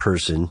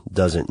person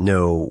doesn't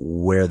know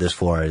where this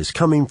fluoride is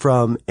coming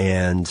from.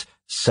 And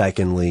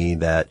secondly,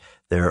 that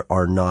there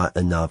are not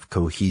enough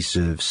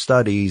cohesive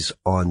studies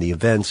on the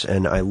events.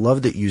 And I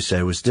love that you said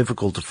it was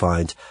difficult to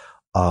find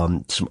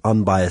some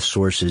unbiased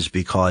sources,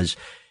 because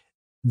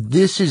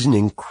this is an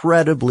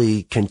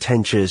incredibly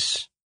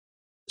contentious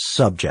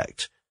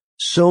subject.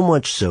 So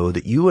much so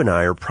that you and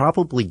I are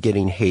probably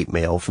getting hate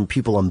mail from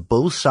people on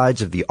both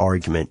sides of the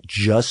argument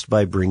just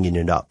by bringing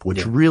it up,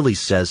 which really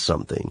says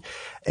something.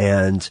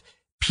 And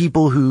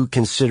people who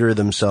consider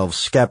themselves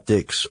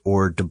skeptics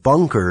or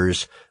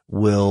debunkers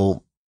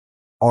will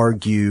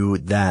argue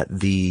that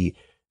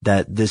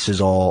this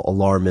is all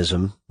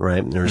alarmism,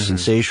 right? There's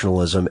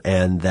sensationalism,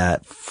 and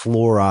that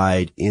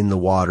fluoride in the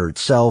water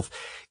itself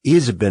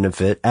is a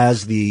benefit,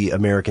 as the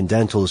American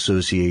Dental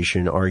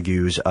Association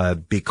argues,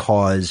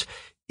 because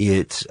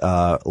it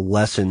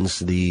lessens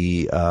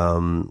the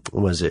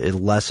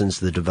lessens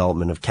the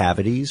development of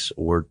cavities,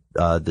 or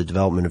the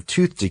development of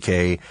tooth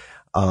decay.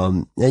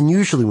 And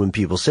usually when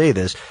people say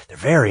this, they're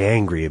very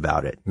angry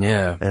about it.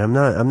 Yeah. And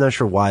I'm not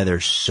sure why they're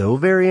so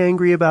very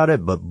angry about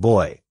it, but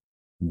boy,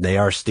 they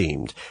are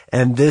steamed.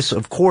 And this,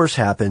 of course,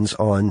 happens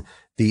on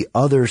the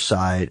other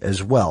side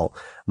as well.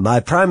 My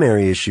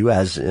primary issue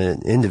as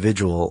an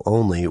individual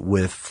only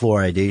with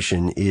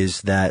fluoridation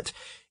is that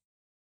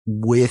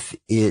with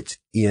it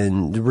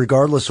in,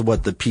 regardless of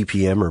what the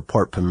ppm or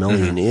part per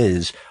million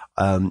is,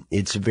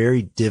 it's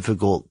very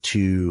difficult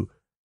to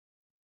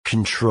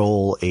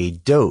control a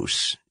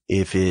dose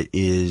if it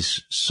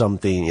is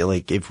something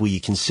like, if we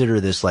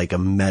consider this like a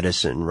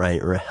medicine,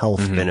 right, or a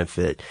health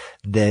benefit,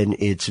 then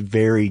it's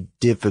very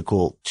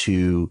difficult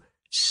to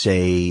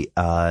say,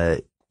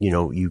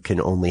 you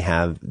can only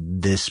have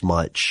this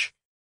much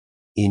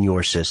in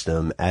your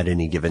system at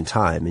any given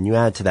time. And you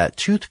add to that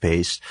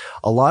toothpaste,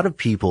 a lot of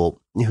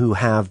people who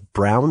have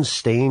brown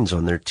stains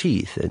on their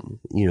teeth and,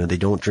 they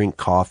don't drink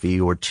coffee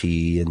or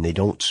tea and they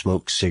don't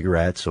smoke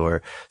cigarettes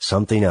or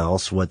something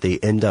else. What they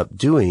end up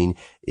doing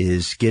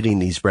is getting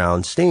these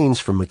brown stains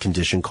from a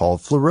condition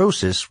called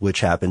fluorosis, which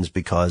happens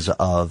because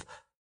of...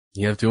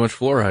 You have too much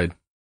fluoride.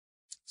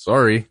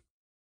 Sorry.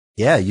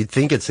 Yeah, you'd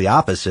think it's the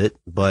opposite,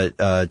 but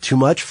too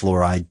much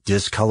fluoride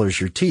discolors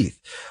your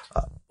teeth.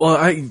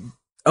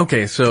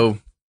 Okay, so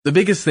the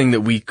biggest thing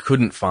that we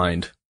couldn't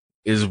find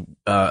is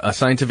a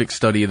scientific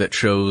study that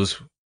shows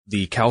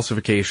the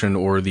calcification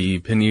or the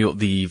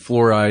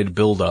fluoride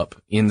buildup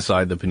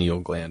inside the pineal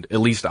gland. At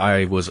least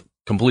I was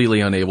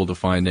completely unable to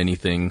find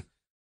anything,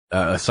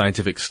 a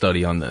scientific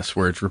study on this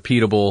where it's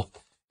repeatable,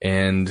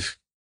 and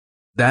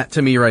that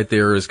to me right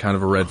there is kind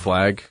of a red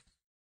flag.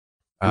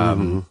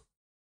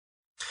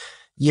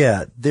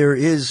 Yeah, there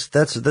is.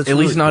 That's at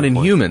really least not in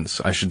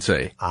humans, I should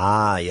say.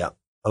 Yeah.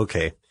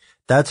 Okay.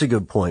 That's a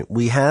good point.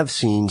 We have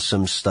seen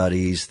some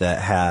studies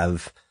that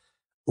have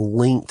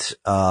linked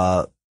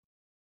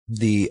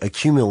the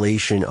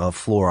accumulation of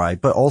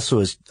fluoride, but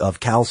also of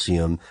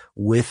calcium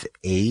with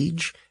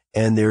age.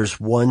 And there's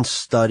one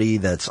study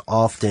that's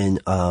often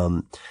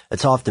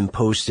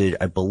posted,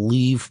 I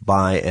believe,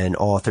 by an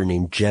author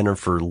named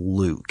Jennifer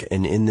Luke.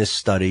 And in this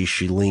study,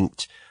 she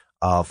linked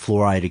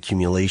fluoride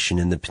accumulation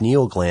in the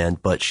pineal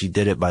gland, but she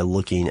did it by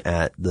looking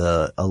at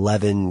the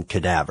 11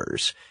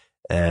 cadavers.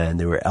 And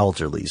they were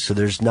elderly. So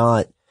there's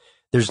not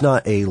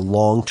a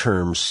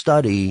long-term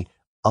study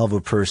of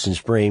a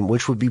person's brain,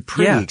 which would be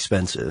pretty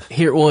expensive.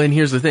 And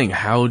here's the thing.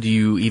 How do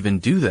you even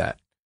do that?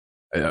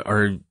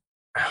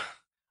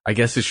 I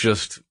guess it's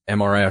just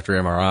MRI after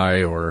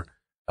MRI, or,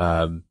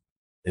 I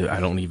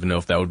don't even know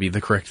if that would be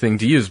the correct thing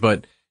to use,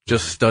 but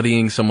just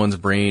studying someone's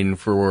brain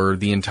for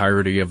the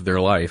entirety of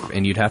their life.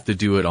 And you'd have to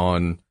do it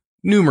on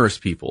numerous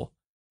people.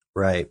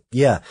 Right.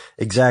 Yeah,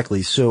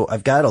 exactly. So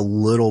I've got a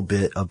little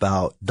bit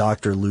about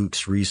Dr.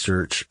 Luke's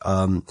research.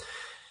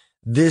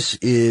 This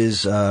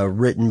is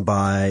written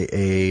by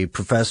a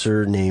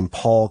professor named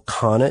Paul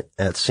Connett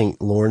at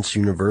St. Lawrence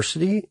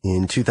University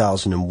in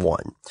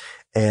 2001.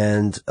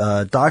 And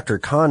Dr.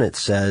 Connett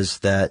says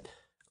that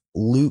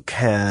Luke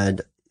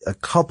had a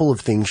couple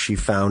of things she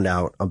found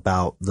out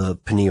about the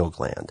pineal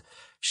gland.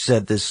 She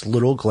said this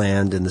little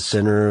gland in the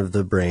center of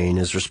the brain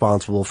is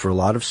responsible for a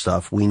lot of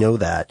stuff. We know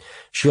that.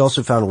 She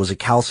also found it was a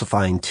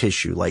calcifying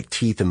tissue like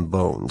teeth and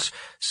bones.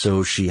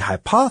 So she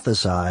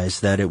hypothesized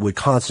that it would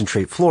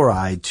concentrate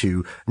fluoride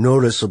to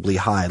noticeably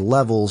high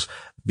levels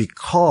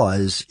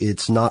because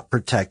it's not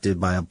protected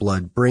by a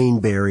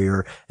blood-brain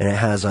barrier, and it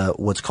has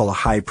what's called a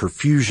high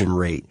perfusion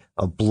rate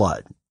of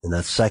blood, and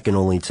that's second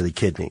only to the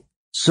kidney.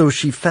 So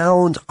she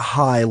found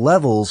high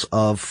levels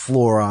of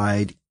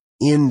fluoride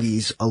in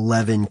these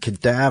 11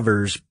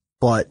 cadavers,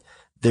 but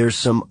there's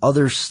some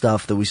other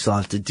stuff that we still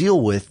have to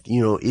deal with.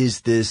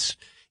 Is this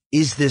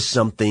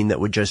something that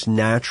would just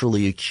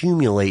naturally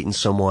accumulate in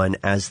someone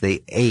as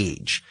they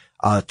age?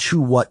 To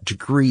what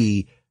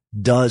degree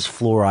does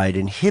fluoride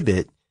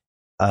inhibit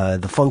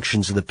the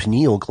functions of the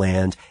pineal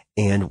gland,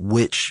 and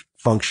which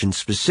function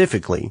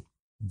specifically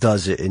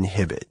does it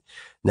inhibit?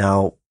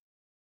 Now,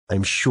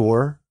 I'm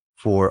sure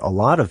for a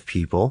lot of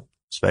people,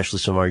 especially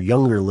some of our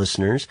younger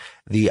listeners,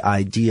 the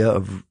idea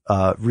of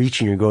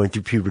reaching or going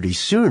through puberty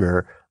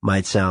sooner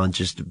might sound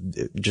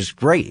just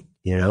great,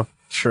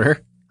 Sure.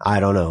 I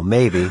don't know,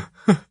 maybe.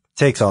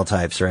 Takes all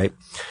types, right?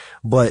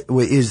 But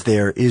is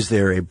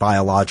there a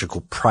biological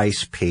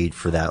price paid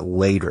for that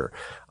later?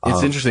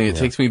 It's interesting. It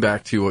takes me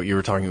back to what we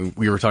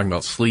were talking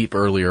about sleep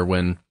earlier,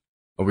 when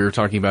what we were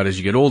talking about as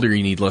you get older,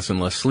 you need less and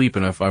less sleep.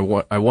 And if I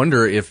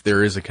wonder if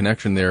there is a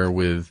connection there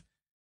with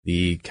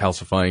the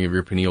calcifying of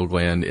your pineal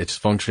gland, its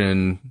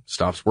function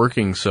stops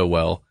working so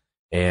well.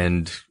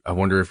 And I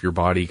wonder if your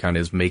body kind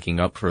of is making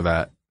up for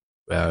that,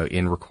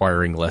 in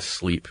requiring less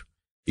sleep,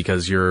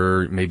 because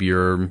maybe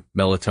your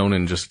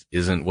melatonin just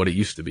isn't what it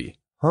used to be.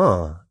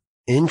 Huh.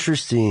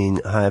 Interesting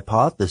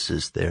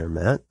hypothesis there,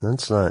 Matt.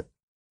 That's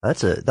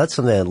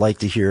something I'd like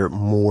to hear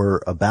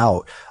more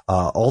about,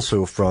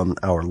 also from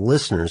our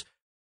listeners.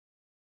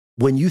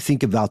 When you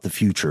think about the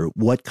future,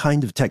 what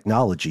kind of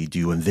technology do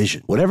you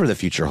envision? Whatever the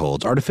future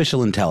holds,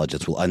 artificial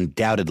intelligence will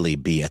undoubtedly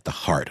be at the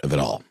heart of it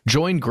all.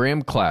 Join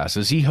Graham Class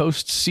as he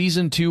hosts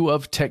Season 2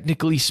 of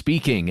Technically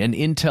Speaking, an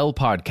Intel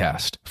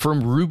podcast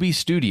from Ruby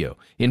Studio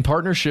in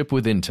partnership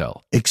with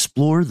Intel.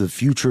 Explore the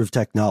future of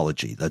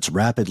technology that's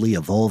rapidly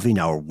evolving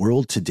our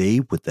world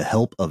today with the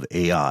help of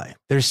AI.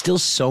 There's still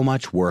so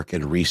much work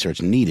and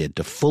research needed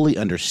to fully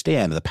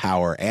understand the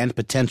power and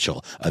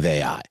potential of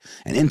AI,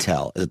 and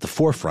Intel is at the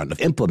forefront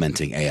of implementing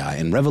implementing AI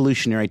and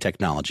revolutionary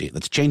technology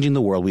that's changing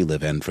the world we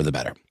live in for the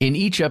better. In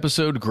each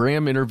episode,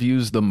 Graham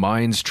interviews the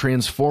minds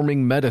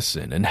transforming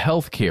medicine and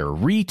healthcare,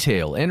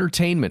 retail,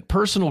 entertainment,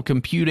 personal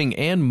computing,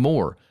 and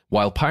more,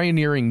 while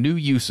pioneering new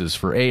uses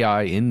for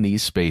AI in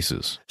these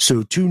spaces.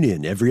 So tune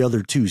in every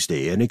other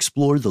Tuesday and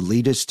explore the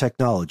latest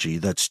technology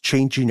that's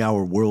changing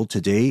our world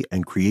today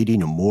and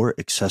creating a more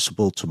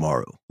accessible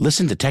tomorrow.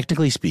 Listen to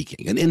Technically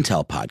Speaking, an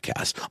Intel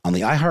podcast on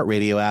the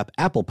iHeartRadio app,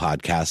 Apple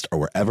Podcast, or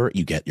wherever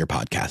you get your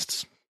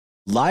podcasts.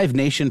 Live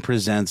Nation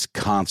presents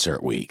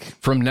Concert Week.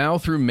 From now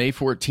through May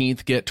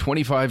 14th, get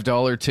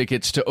 $25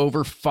 tickets to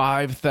over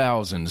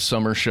 5,000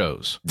 summer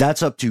shows.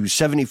 That's up to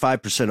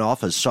 75%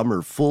 off a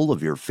summer full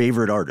of your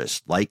favorite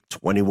artists, like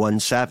 21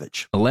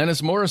 Savage,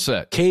 Alanis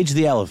Morissette, Cage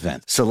the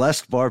Elephant,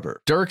 Celeste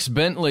Barber, Dierks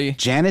Bentley,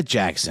 Janet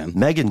Jackson,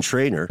 Meghan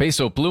Trainor,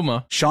 Peso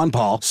Pluma, Sean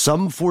Paul,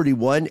 Sum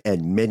 41,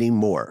 and many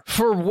more.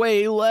 For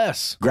way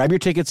less. Grab your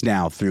tickets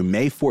now through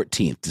May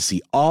 14th to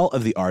see all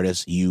of the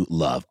artists you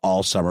love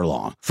all summer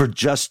long. For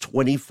just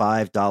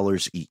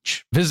 $25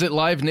 each. Visit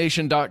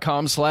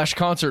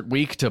livenation.com/Concert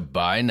Week to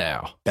buy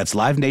now. That's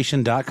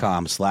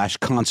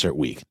livenation.com/Concert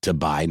Week to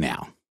buy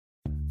now.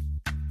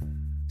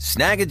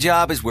 Snag a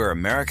Job is where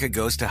America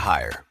goes to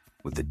hire,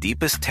 with the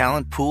deepest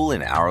talent pool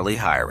in hourly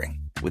hiring.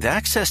 With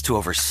access to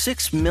over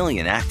 6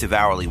 million active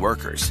hourly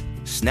workers,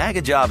 Snag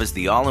a Job is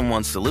the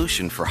all-in-one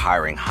solution for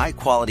hiring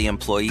high-quality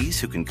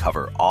employees who can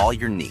cover all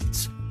your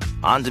needs.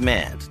 On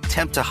demand,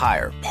 temp to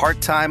hire,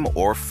 part-time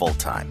or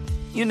full-time.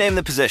 You name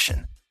the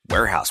position.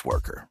 Warehouse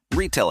worker,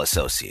 retail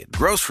associate,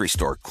 grocery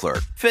store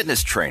clerk,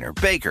 fitness trainer,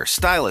 baker,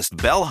 stylist,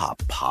 bellhop,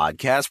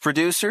 podcast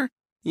producer?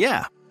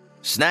 Yeah,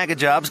 Snag a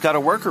Job's got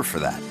a worker for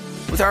that.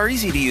 With our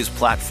easy-to-use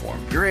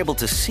platform, you're able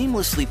to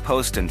seamlessly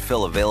post and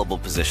fill available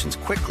positions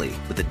quickly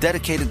with a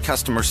dedicated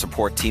customer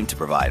support team to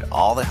provide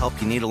all the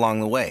help you need along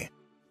the way.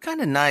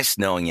 Kinda nice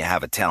knowing you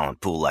have a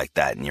talent pool like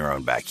that in your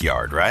own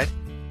backyard, right?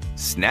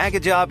 Snag a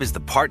Job is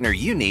the partner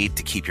you need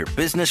to keep your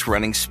business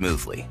running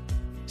smoothly.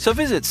 So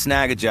visit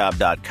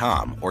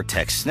snagajob.com or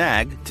text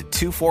snag to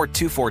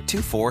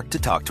 242424 to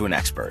talk to an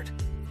expert.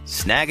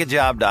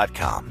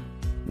 Snagajob.com,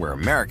 where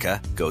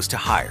America goes to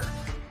hire.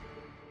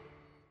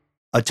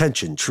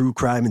 Attention, true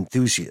crime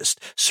enthusiast,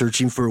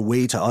 searching for a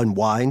way to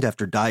unwind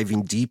after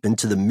diving deep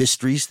into the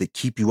mysteries that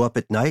keep you up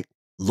at night?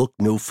 Look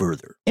no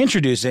further.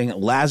 Introducing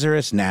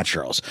Lazarus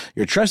Naturals,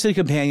 your trusted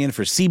companion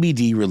for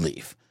CBD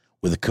relief.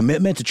 With a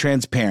commitment to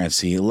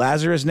transparency,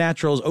 Lazarus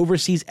Naturals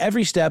oversees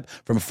every step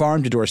from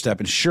farm to doorstep,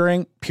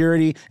 ensuring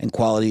purity and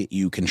quality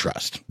you can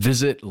trust.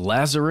 Visit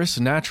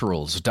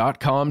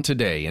LazarusNaturals.com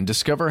today and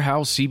discover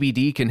how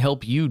CBD can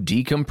help you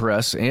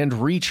decompress and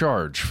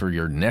recharge for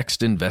your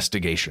next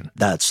investigation.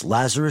 That's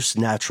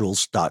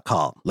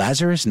LazarusNaturals.com.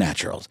 Lazarus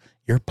Naturals,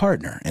 your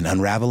partner in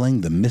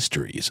unraveling the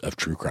mysteries of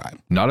true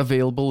crime. Not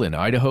available in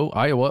Idaho,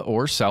 Iowa,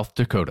 or South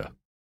Dakota.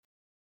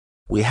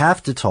 We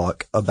have to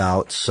talk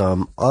about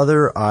some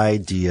other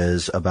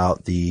ideas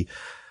about the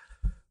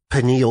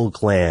pineal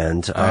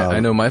gland. I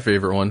know my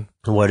favorite one.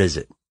 What is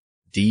it?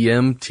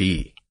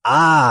 DMT.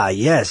 Ah,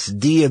 yes,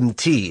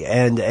 DMT.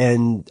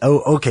 And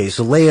okay,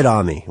 so lay it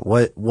on me.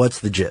 What's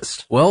the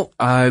gist? Well,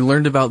 I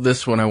learned about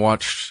this when I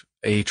watched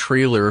a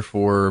trailer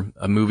for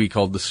a movie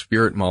called The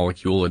Spirit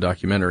Molecule, a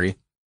documentary,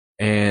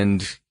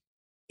 and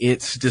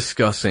it's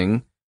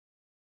discussing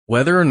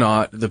whether or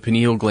not the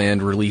pineal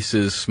gland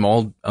releases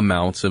small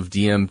amounts of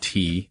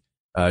DMT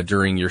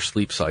during your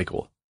sleep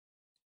cycle.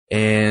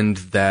 And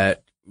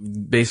that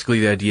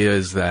basically the idea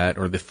is that,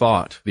 or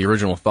the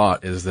original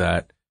thought is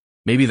that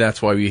maybe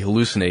that's why we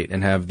hallucinate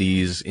and have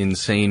these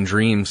insane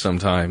dreams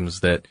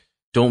sometimes that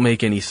don't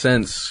make any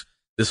sense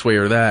this way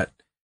or that.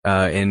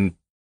 And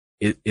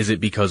is it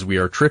because we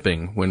are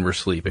tripping when we're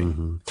sleeping?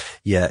 Mm-hmm.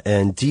 Yeah,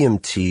 and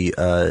DMT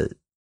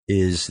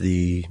is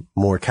the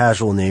more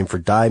casual name for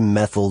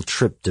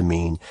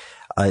dimethyltryptamine.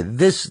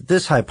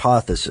 This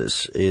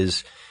hypothesis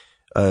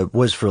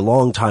was for a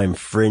long time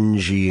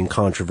fringy and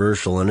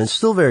controversial, and it's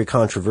still very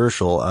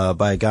controversial,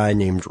 by a guy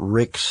named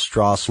Rick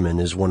Strassman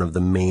is one of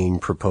the main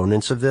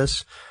proponents of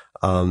this,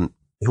 who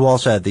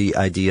also had the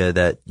idea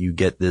that you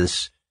get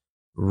this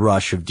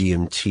rush of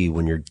DMT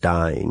when you're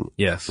dying.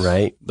 Yes.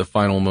 Right? The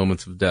final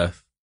moments of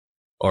death.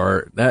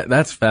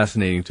 That's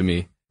fascinating to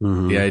me.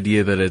 Mm-hmm. The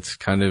idea that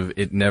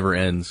it never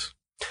ends.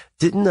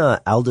 Didn't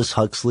Aldous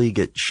Huxley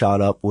get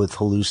shot up with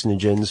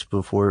hallucinogens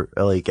before,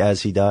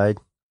 as he died?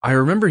 I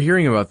remember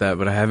hearing about that,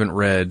 but I haven't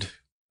read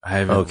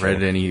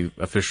any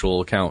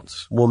official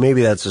accounts. Well,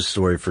 maybe that's a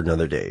story for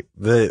another day.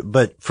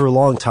 But for a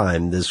long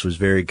time, this was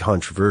very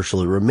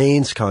controversial. It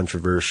remains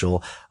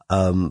controversial.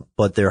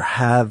 But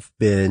there's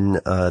been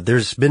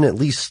at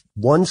least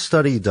one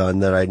study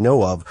done that I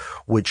know of,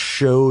 which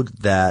showed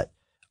that,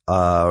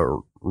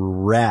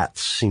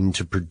 rats seem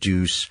to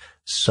produce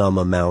some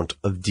amount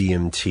of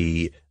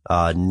DMT,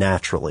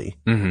 naturally.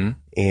 Mm-hmm.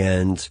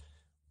 And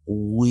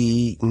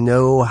we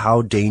know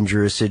how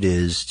dangerous it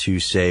is to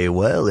say,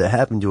 well, it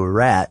happened to a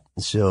rat,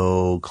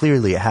 so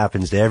clearly it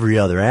happens to every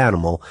other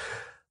animal.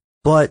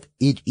 But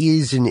it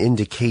is an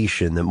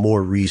indication that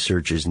more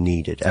research is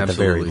needed, at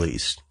Absolutely. the very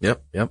least.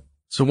 Yep.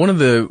 So one of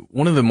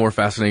the more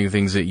fascinating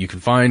things that you can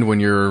find when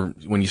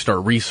you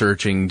start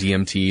researching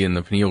DMT and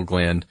the pineal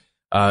gland,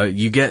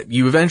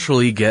 you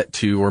eventually get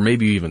to, or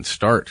maybe you even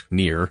start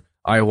near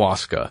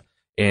ayahuasca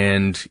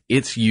and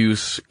its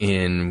use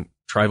in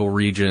tribal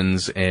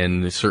regions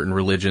and certain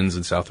religions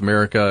in South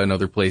America and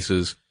other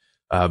places,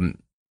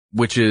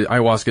 which is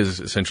ayahuasca is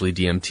essentially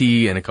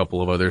DMT and a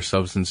couple of other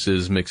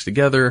substances mixed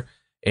together,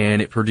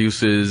 and it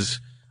produces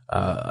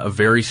a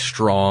very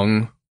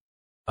strong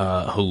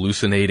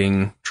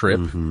hallucinating trip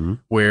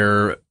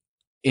where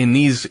in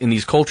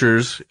these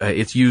cultures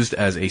it's used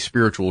as a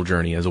spiritual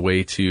journey, as a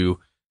way to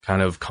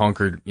kind of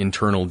conquer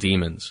internal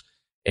demons.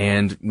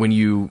 And when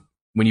you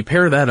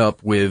pair that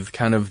up with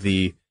kind of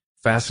the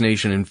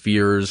fascination and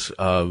fears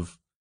of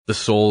the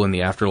soul and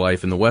the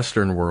afterlife in the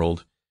Western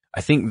world,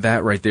 I think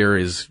that right there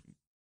is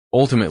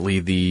ultimately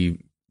the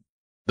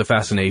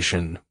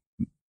fascination,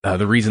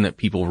 the reason that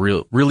people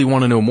really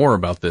want to know more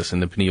about this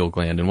and the pineal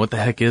gland and what the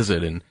heck is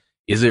it, and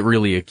is it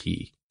really a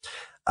key?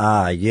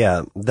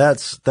 Yeah,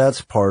 that's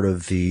part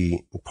of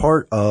the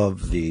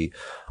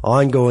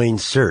ongoing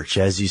search,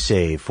 as you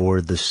say,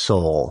 for the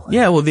soul.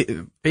 Yeah, well,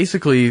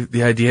 basically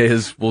the idea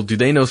is, well, do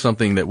they know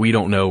something that we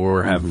don't know,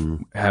 or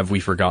have we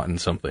forgotten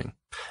something?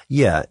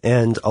 Yeah,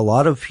 and a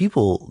lot of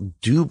people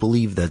do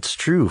believe that's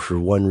true for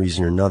one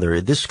reason or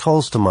another. This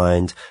calls to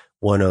mind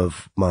one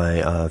of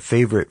my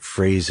favorite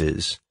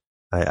phrases.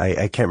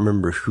 I can't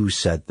remember who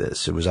said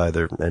this. It was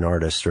either an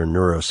artist or a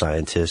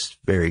neuroscientist,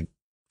 very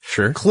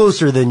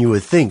closer than you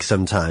would think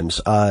sometimes.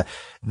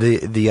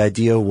 The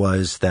idea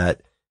was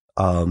that,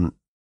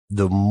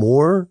 the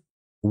more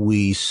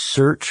we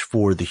search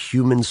for the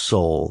human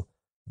soul,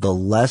 the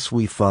less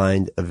we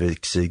find of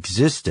its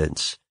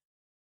existence.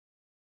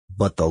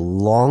 But the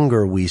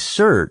longer we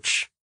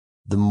search,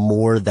 the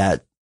more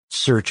that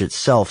search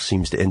itself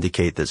seems to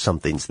indicate that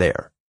something's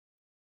there.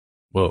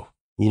 Whoa.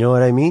 You know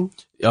what I mean?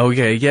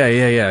 Okay.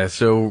 Yeah.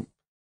 So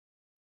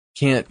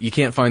you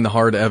can't find the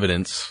hard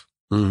evidence,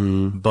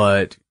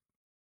 but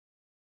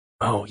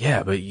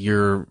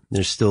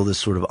there's still this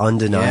sort of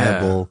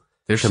undeniable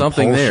there's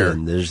something there.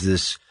 There's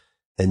this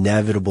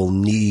inevitable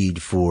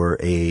need for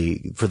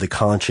the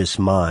conscious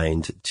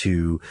mind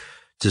to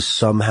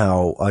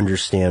somehow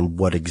understand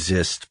what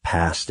exists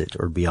past it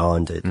or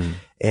beyond it.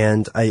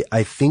 And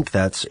I think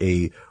that's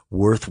a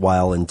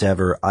worthwhile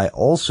endeavor. I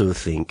also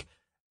think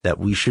that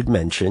we should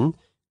mention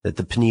that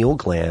the pineal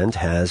gland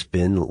has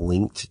been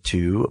linked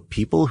to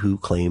people who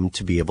claim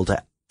to be able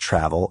to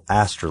travel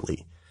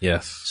astrally.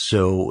 Yes.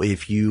 So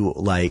if you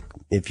like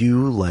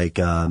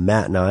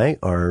Matt and I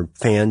are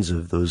fans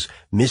of those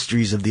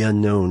Mysteries of the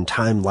Unknown,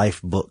 Time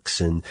Life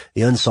books and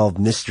the Unsolved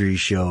Mystery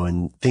Show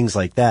and things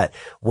like that,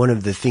 one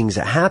of the things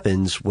that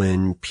happens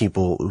when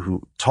people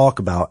who talk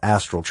about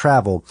astral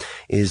travel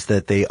is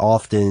that they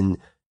often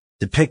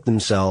depict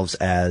themselves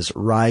as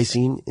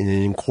rising in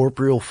an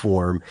incorporeal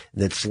form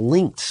that's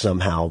linked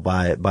somehow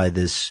by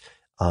this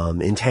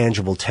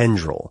intangible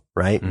tendril,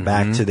 right?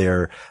 Back to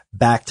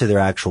their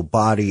actual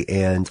body.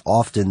 And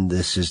often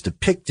this is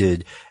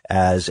depicted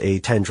as a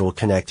tendril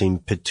connecting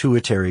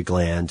pituitary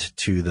gland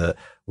to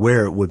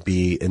where it would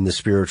be in the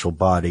spiritual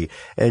body.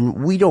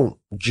 And we don't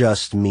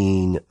just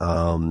mean,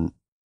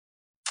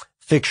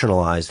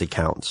 fictionalized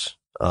accounts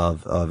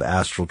of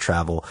astral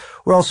travel.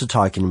 We're also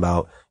talking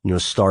about,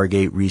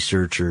 Stargate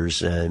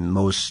researchers and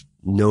most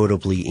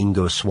notably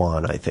Ingo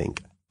Swann, I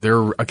think. There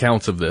are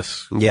accounts of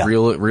this. Yeah.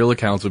 Real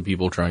accounts of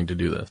people trying to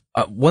do this.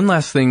 One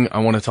last thing I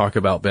want to talk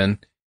about, Ben,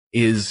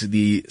 is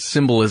the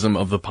symbolism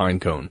of the pine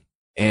cone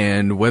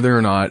and whether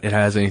or not it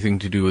has anything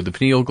to do with the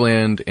pineal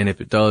gland. And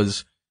if it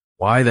does,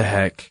 why the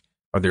heck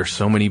are there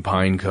so many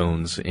pine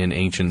cones in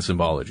ancient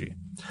symbology?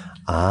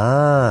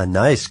 Ah,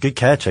 nice. Good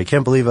catch. I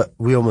can't believe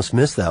we almost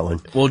missed that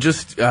one. Well,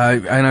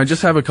 and I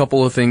just have a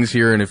couple of things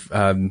here, and if,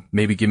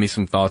 maybe give me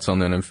some thoughts on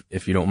them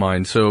if you don't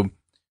mind. So,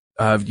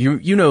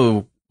 you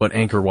know what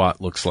Angkor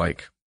Wat looks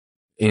like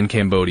in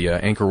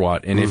Cambodia, Angkor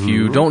Wat. And if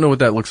you don't know what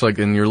that looks like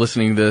and you're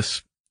listening to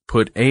this,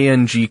 put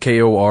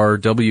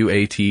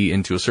ANGKORWAT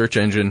into a search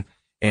engine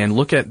and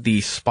look at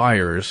the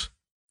spires,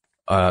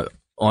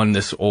 on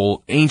this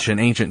old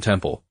ancient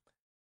temple.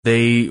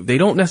 They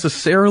don't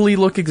necessarily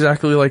look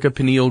exactly like a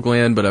pineal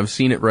gland, but I've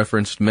seen it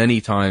referenced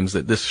many times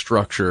that this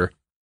structure,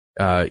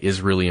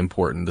 is really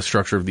important, the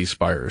structure of these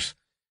spires.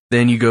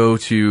 Then you go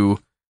to,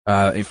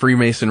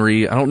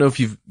 Freemasonry. I don't know if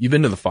you've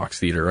been to the Fox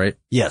Theater, right?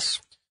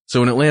 Yes.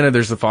 So in Atlanta,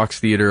 there's the Fox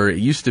Theater. It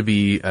used to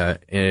be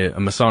a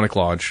Masonic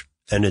lodge.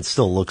 And it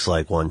still looks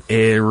like one.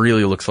 It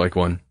really looks like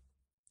one.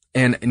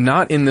 And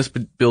not in this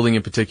building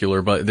in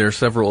particular, but there are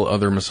several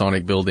other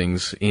Masonic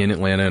buildings in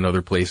Atlanta and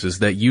other places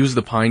that use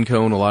the pine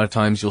cone. A lot of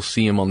times you'll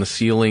see them on the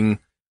ceiling,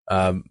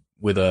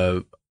 with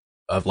a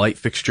light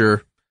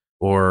fixture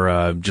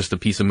or, just a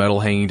piece of metal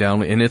hanging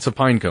down, and it's a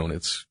pine cone.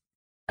 It's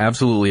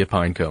absolutely a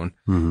pine cone.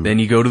 Then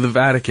you go to the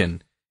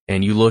Vatican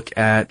and you look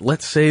at,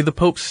 let's say, the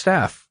Pope's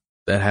staff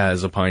that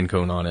has a pine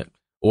cone on it.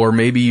 Or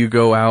maybe you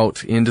go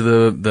out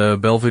into the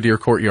Belvedere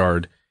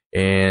courtyard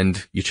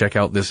and you check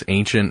out this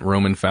ancient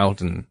Roman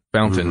fountain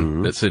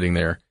that's sitting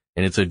there,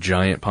 and it's a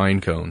giant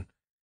pine cone.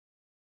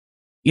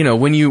 you know,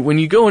 when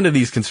you go into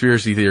these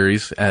conspiracy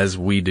theories, as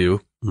we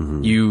do,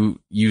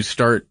 you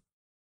start,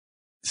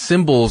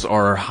 symbols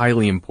are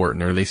highly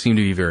important, or they seem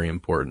to be very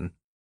important.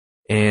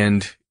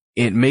 And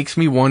it makes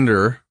me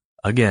wonder,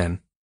 again,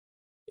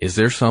 is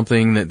there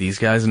something that these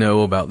guys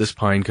know about this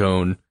pine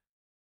cone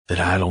that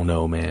I don't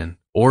know, man?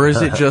 Or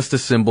is it just a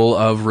symbol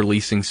of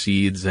releasing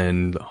seeds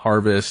and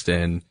harvest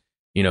and,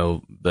 you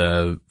know,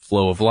 the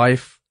flow of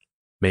life?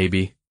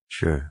 Maybe.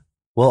 Sure.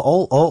 Well,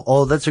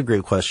 all, that's a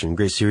great question.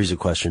 Great series of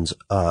questions.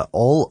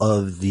 All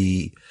of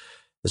the,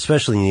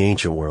 especially in the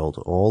ancient world,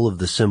 all of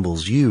the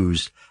symbols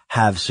used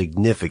have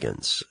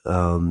significance.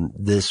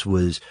 This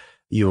was,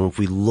 you know, if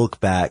we look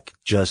back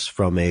just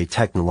from a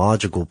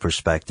technological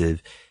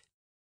perspective,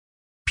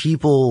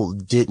 people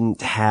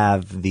didn't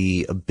have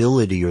the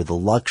ability or the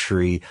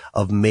luxury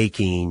of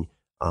making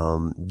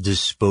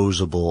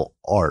disposable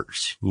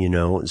art, you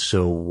know,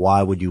 so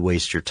why would you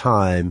waste your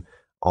time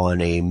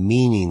on a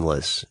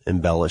meaningless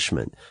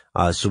embellishment?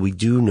 So we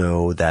do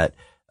know that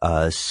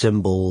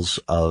symbols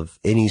of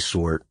any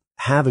sort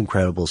have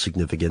incredible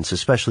significance,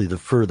 especially the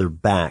further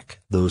back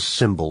those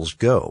symbols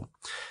go.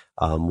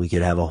 We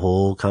could have a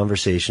whole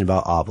conversation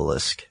about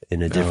obelisk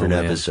in a different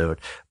episode,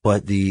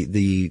 but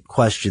the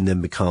question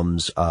then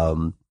becomes,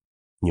 you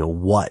know,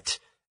 what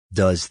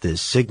does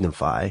this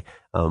signify?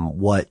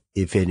 What,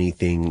 if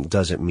anything,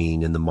 does it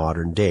mean in the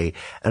modern day?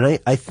 And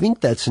I think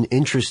that's an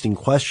interesting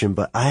question,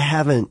 but I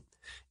haven't,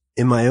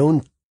 in my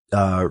own,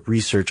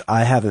 research,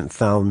 I haven't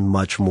found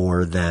much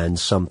more than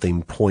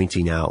something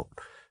pointing out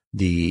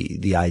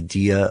the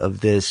idea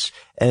of this.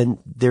 And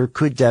there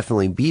could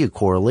definitely be a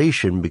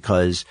correlation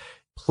because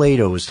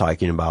Plato was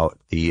talking about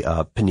the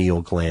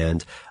pineal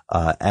gland,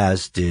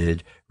 as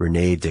did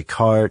Rene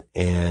Descartes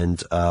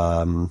and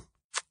a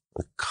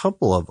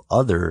couple of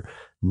other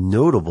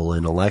notable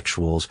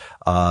intellectuals.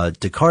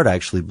 Descartes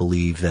actually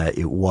believed that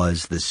it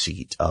was the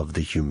seat of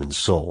the human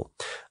soul.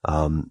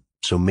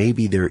 So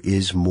maybe there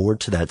is more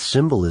to that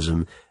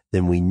symbolism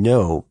than we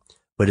know.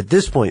 But at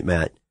this point,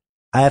 Matt,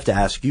 I have to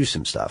ask you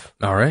some stuff.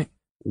 All right.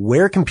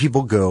 Where can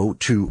people go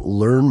to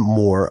learn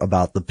more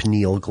about the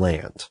pineal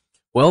gland?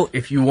 Well,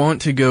 if you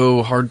want to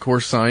go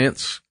hardcore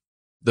science,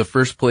 the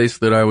first place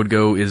that I would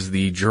go is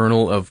the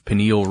Journal of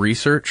Pineal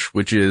Research,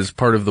 which is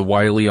part of the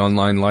Wiley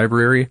Online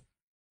Library.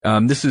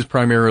 This is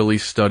primarily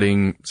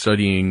studying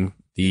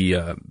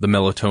the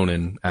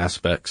melatonin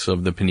aspects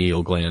of the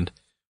pineal gland.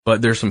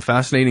 But there's some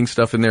fascinating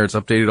stuff in there. It's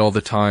updated all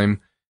the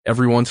time.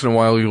 Every once in a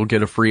while you'll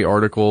get a free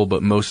article,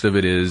 but most of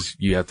it is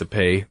you have to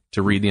pay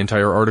to read the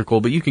entire article,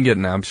 but you can get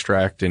an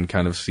abstract and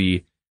kind of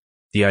see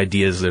the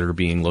ideas that are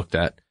being looked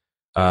at.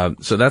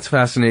 So that's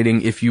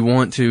fascinating. If you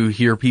want to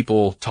hear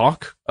people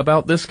talk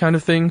about this kind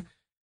of thing,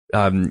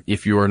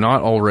 if you are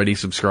not already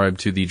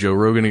subscribed to the Joe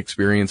Rogan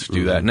Experience,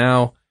 do that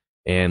now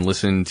and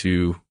listen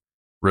to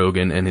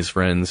Rogan and his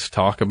friends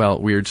talk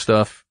about weird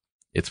stuff.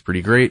 It's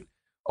pretty great.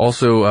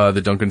 Also,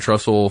 the Duncan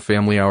Trussell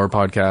Family Hour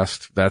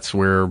podcast. That's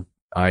where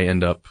I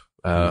end up,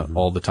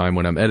 all the time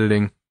when I'm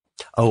editing.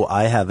 Oh,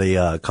 I have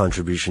a,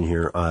 contribution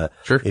here.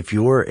 Sure. If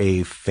you're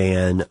a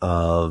fan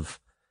of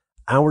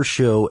our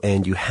show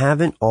and you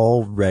haven't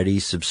already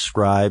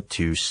subscribed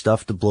to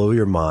Stuff to Blow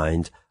Your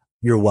Mind,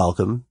 you're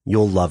welcome.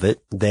 You'll love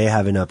it. They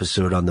have an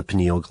episode on the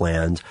pineal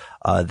gland.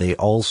 They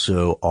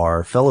also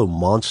are fellow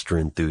monster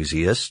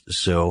enthusiasts,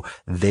 so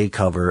they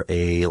cover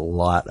a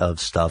lot of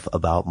stuff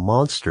about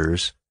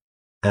monsters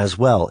as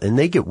well, and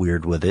they get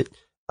weird with it.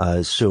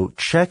 So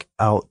check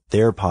out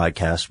their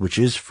podcast, which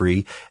is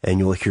free, and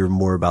you'll hear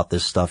more about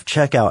this stuff.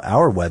 Check out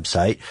our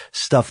website,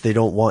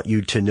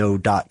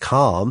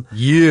 stufftheydon'twantyoutoknow.com.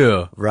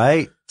 Yeah.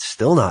 Right?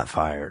 Still not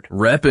fired.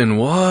 Reppin'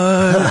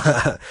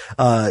 what?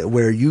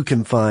 Where you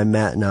can find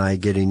Matt and I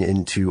getting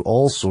into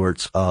all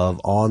sorts of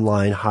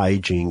online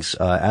hijinks.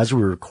 As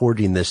we're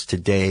recording this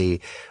today,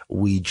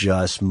 we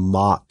just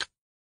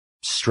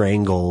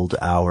strangled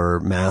our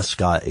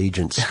mascot,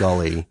 Agent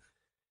Scully.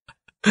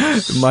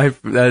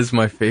 That is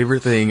my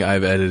favorite thing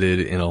I've edited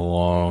in a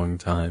long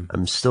time.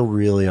 I'm still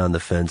really on the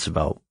fence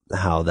about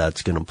how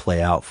that's going to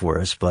play out for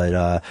us,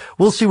 but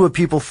we'll see what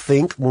people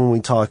think when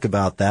we talk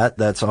about that.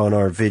 That's on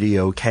our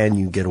video, Can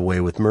You Get Away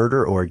with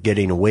Murder, or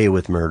Getting Away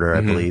with Murder, I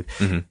believe.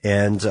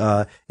 And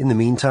in the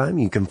meantime,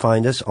 you can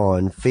find us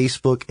on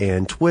Facebook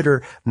and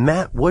Twitter.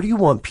 Matt, what do you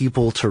want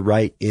people to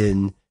write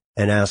in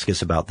and ask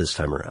us about this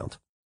time around?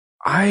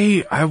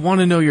 I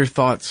want to know your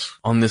thoughts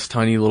on this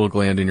tiny little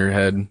gland in your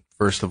head.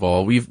 First of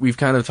all, we've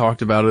kind of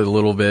talked about it a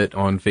little bit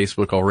on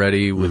Facebook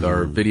already with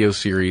our video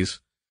series.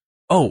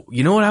 Oh,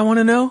 you know what I want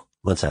to know?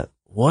 What's that?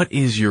 What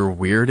is your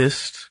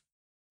weirdest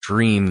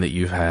dream that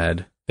you've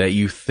had that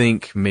you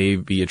think may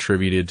be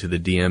attributed to the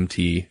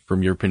DMT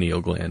from your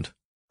pineal gland?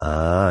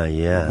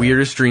 Yeah.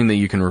 Weirdest dream that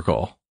you can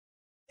recall.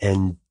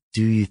 And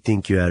do you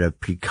think you had a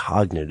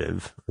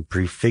precognitive, a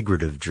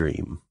prefigurative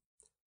dream?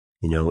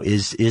 You know,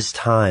 is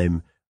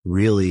time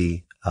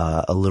really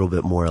a little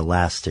bit more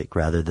elastic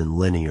rather than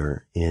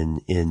linear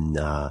in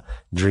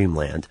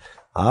dreamland?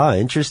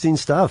 Interesting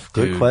stuff.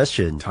 Good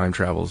question. Time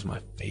travel is my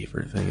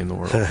favorite thing in the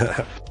world.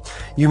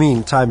 You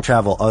mean time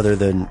travel other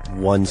than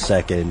 1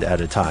 second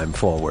at a time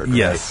forward?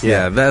 Yes. Right?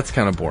 Yeah, that's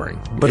kind of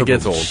boring. But it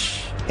gets old.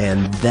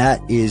 And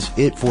that is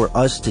it for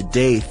us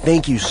today.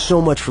 Thank you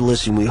so much for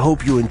listening. We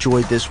hope you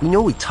enjoyed this. We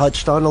know we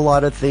touched on a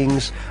lot of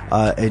things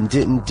and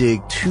didn't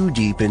dig too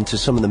deep into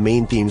some of the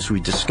main themes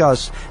we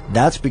discussed.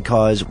 That's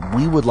because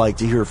we would like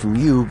to hear from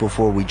you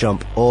before we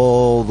jump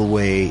all the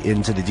way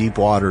into the deep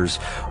waters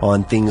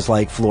on things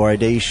like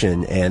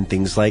fluoridation and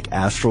things like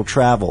astral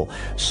travel.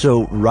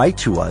 So write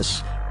to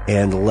us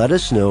and let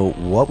us know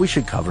what we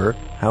should cover,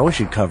 how we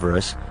should cover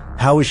it,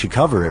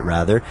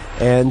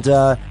 and,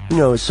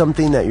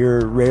 something that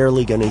you're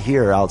rarely going to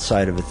hear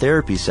outside of a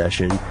therapy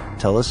session.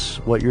 Tell us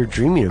what you're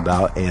dreaming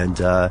about and,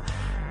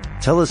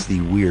 tell us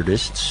the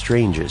weirdest,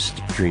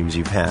 strangest dreams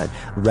you've had.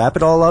 Wrap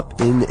it all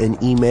up in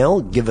an email,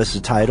 give us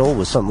a title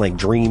with something like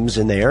dreams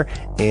in there,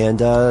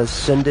 and,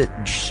 send it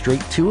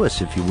straight to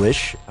us if you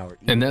wish.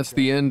 And that's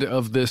the end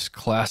of this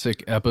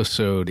classic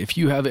episode. If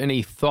you have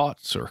any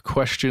thoughts or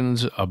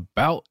questions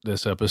about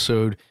this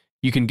episode,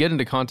 you can get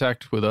into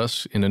contact with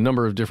us in a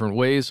number of different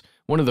ways.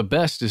 One of the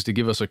best is to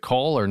give us a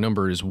call. Our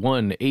number is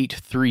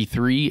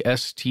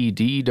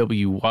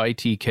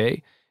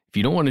 1-833-STDWYTK. If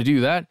you don't want to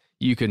do that,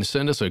 you can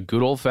send us a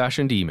good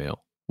old-fashioned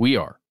email. We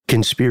are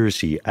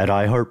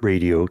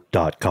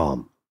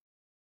conspiracy@iheartradio.com.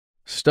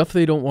 Stuff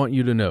They Don't Want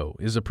You to Know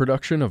is a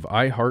production of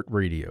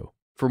iHeartRadio.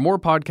 For more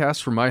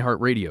podcasts from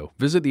iHeartRadio,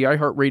 visit the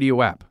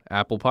iHeartRadio app,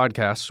 Apple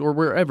Podcasts, or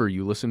wherever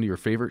you listen to your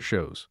favorite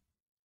shows.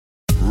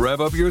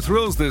 Rev up your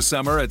thrills this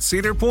summer at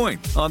Cedar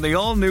Point on the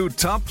all-new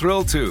Top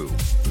Thrill 2.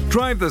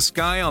 Drive the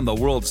sky on the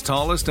world's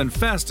tallest and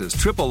fastest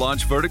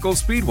triple-launch vertical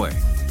speedway.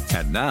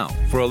 And now,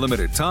 for a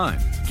limited time,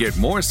 get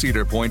more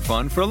Cedar Point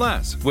fun for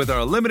less with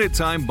our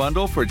limited-time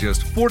bundle for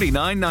just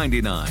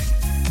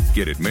 $49.99.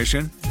 Get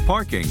admission,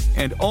 parking,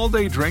 and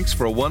all-day drinks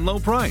for one low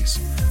price.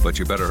 But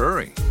you better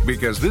hurry,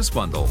 because this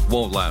bundle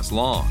won't last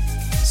long.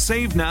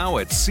 Save now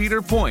at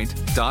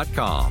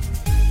cedarpoint.com.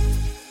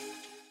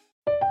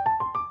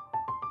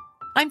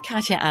 I'm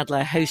Katya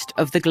Adler, host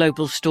of The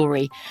Global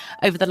Story.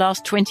 Over the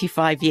last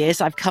 25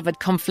 years, I've covered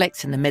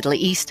conflicts in the Middle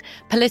East,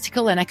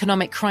 political and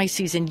economic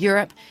crises in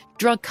Europe,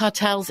 drug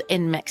cartels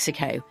in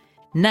Mexico.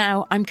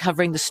 Now I'm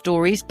covering the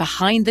stories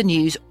behind the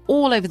news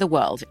all over the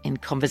world in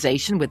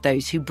conversation with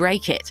those who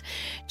break it.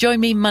 Join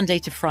me Monday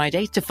to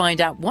Friday to find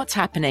out what's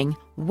happening,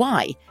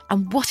 why,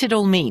 and what it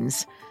all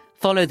means.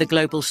 Follow The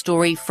Global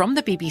Story from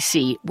the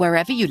BBC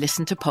wherever you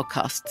listen to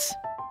podcasts.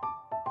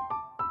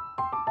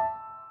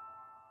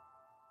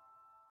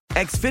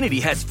 Xfinity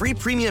has free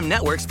premium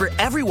networks for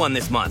everyone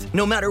this month,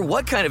 no matter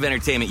what kind of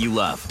entertainment you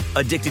love.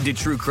 Addicted to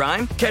true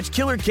crime? Catch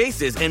killer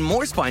cases and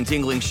more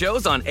spine-tingling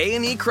shows on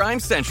A&E Crime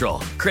Central.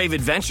 Crave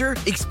adventure?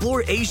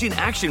 Explore Asian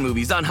action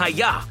movies on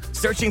Hi-Ya.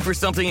 Searching for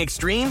something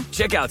extreme?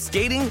 Check out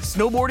skating,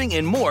 snowboarding,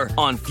 and more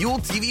on Fuel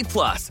TV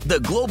Plus, the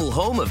global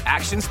home of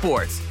action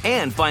sports.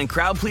 And find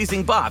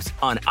crowd-pleasing bops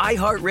on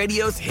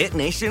iHeartRadio's Hit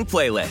Nation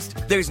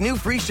playlist. There's new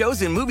free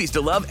shows and movies to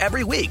love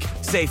every week.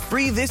 Say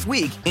free this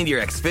week in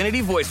your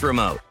Xfinity voice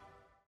remote.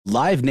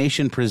 Live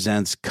Nation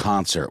presents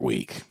Concert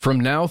Week.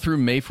 From now through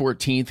May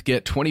 14th,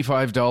 get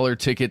 $25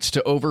 tickets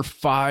to over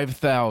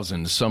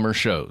 5,000 summer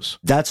shows.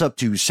 That's up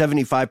to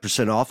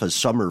 75% off a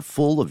summer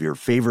full of your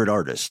favorite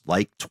artists,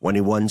 like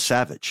 21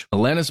 Savage,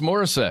 Alanis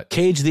Morissette,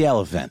 Cage the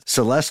Elephant,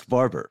 Celeste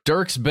Barber,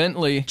 Dierks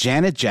Bentley,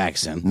 Janet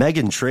Jackson,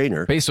 Meghan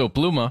Trainor, Peso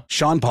Pluma,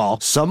 Sean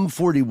Paul, Sum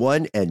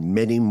 41, and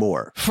many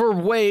more. For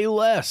way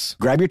less.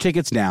 Grab your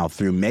tickets now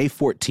through May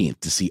 14th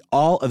to see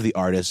all of the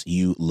artists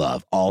you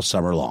love all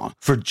summer long.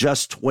 For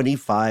just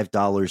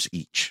 $25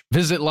 each.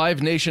 Visit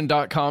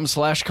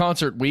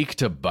livenation.com/Concert Week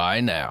to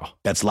buy now.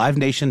 That's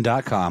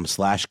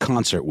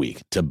livenation.com/Concert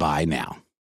Week to buy now.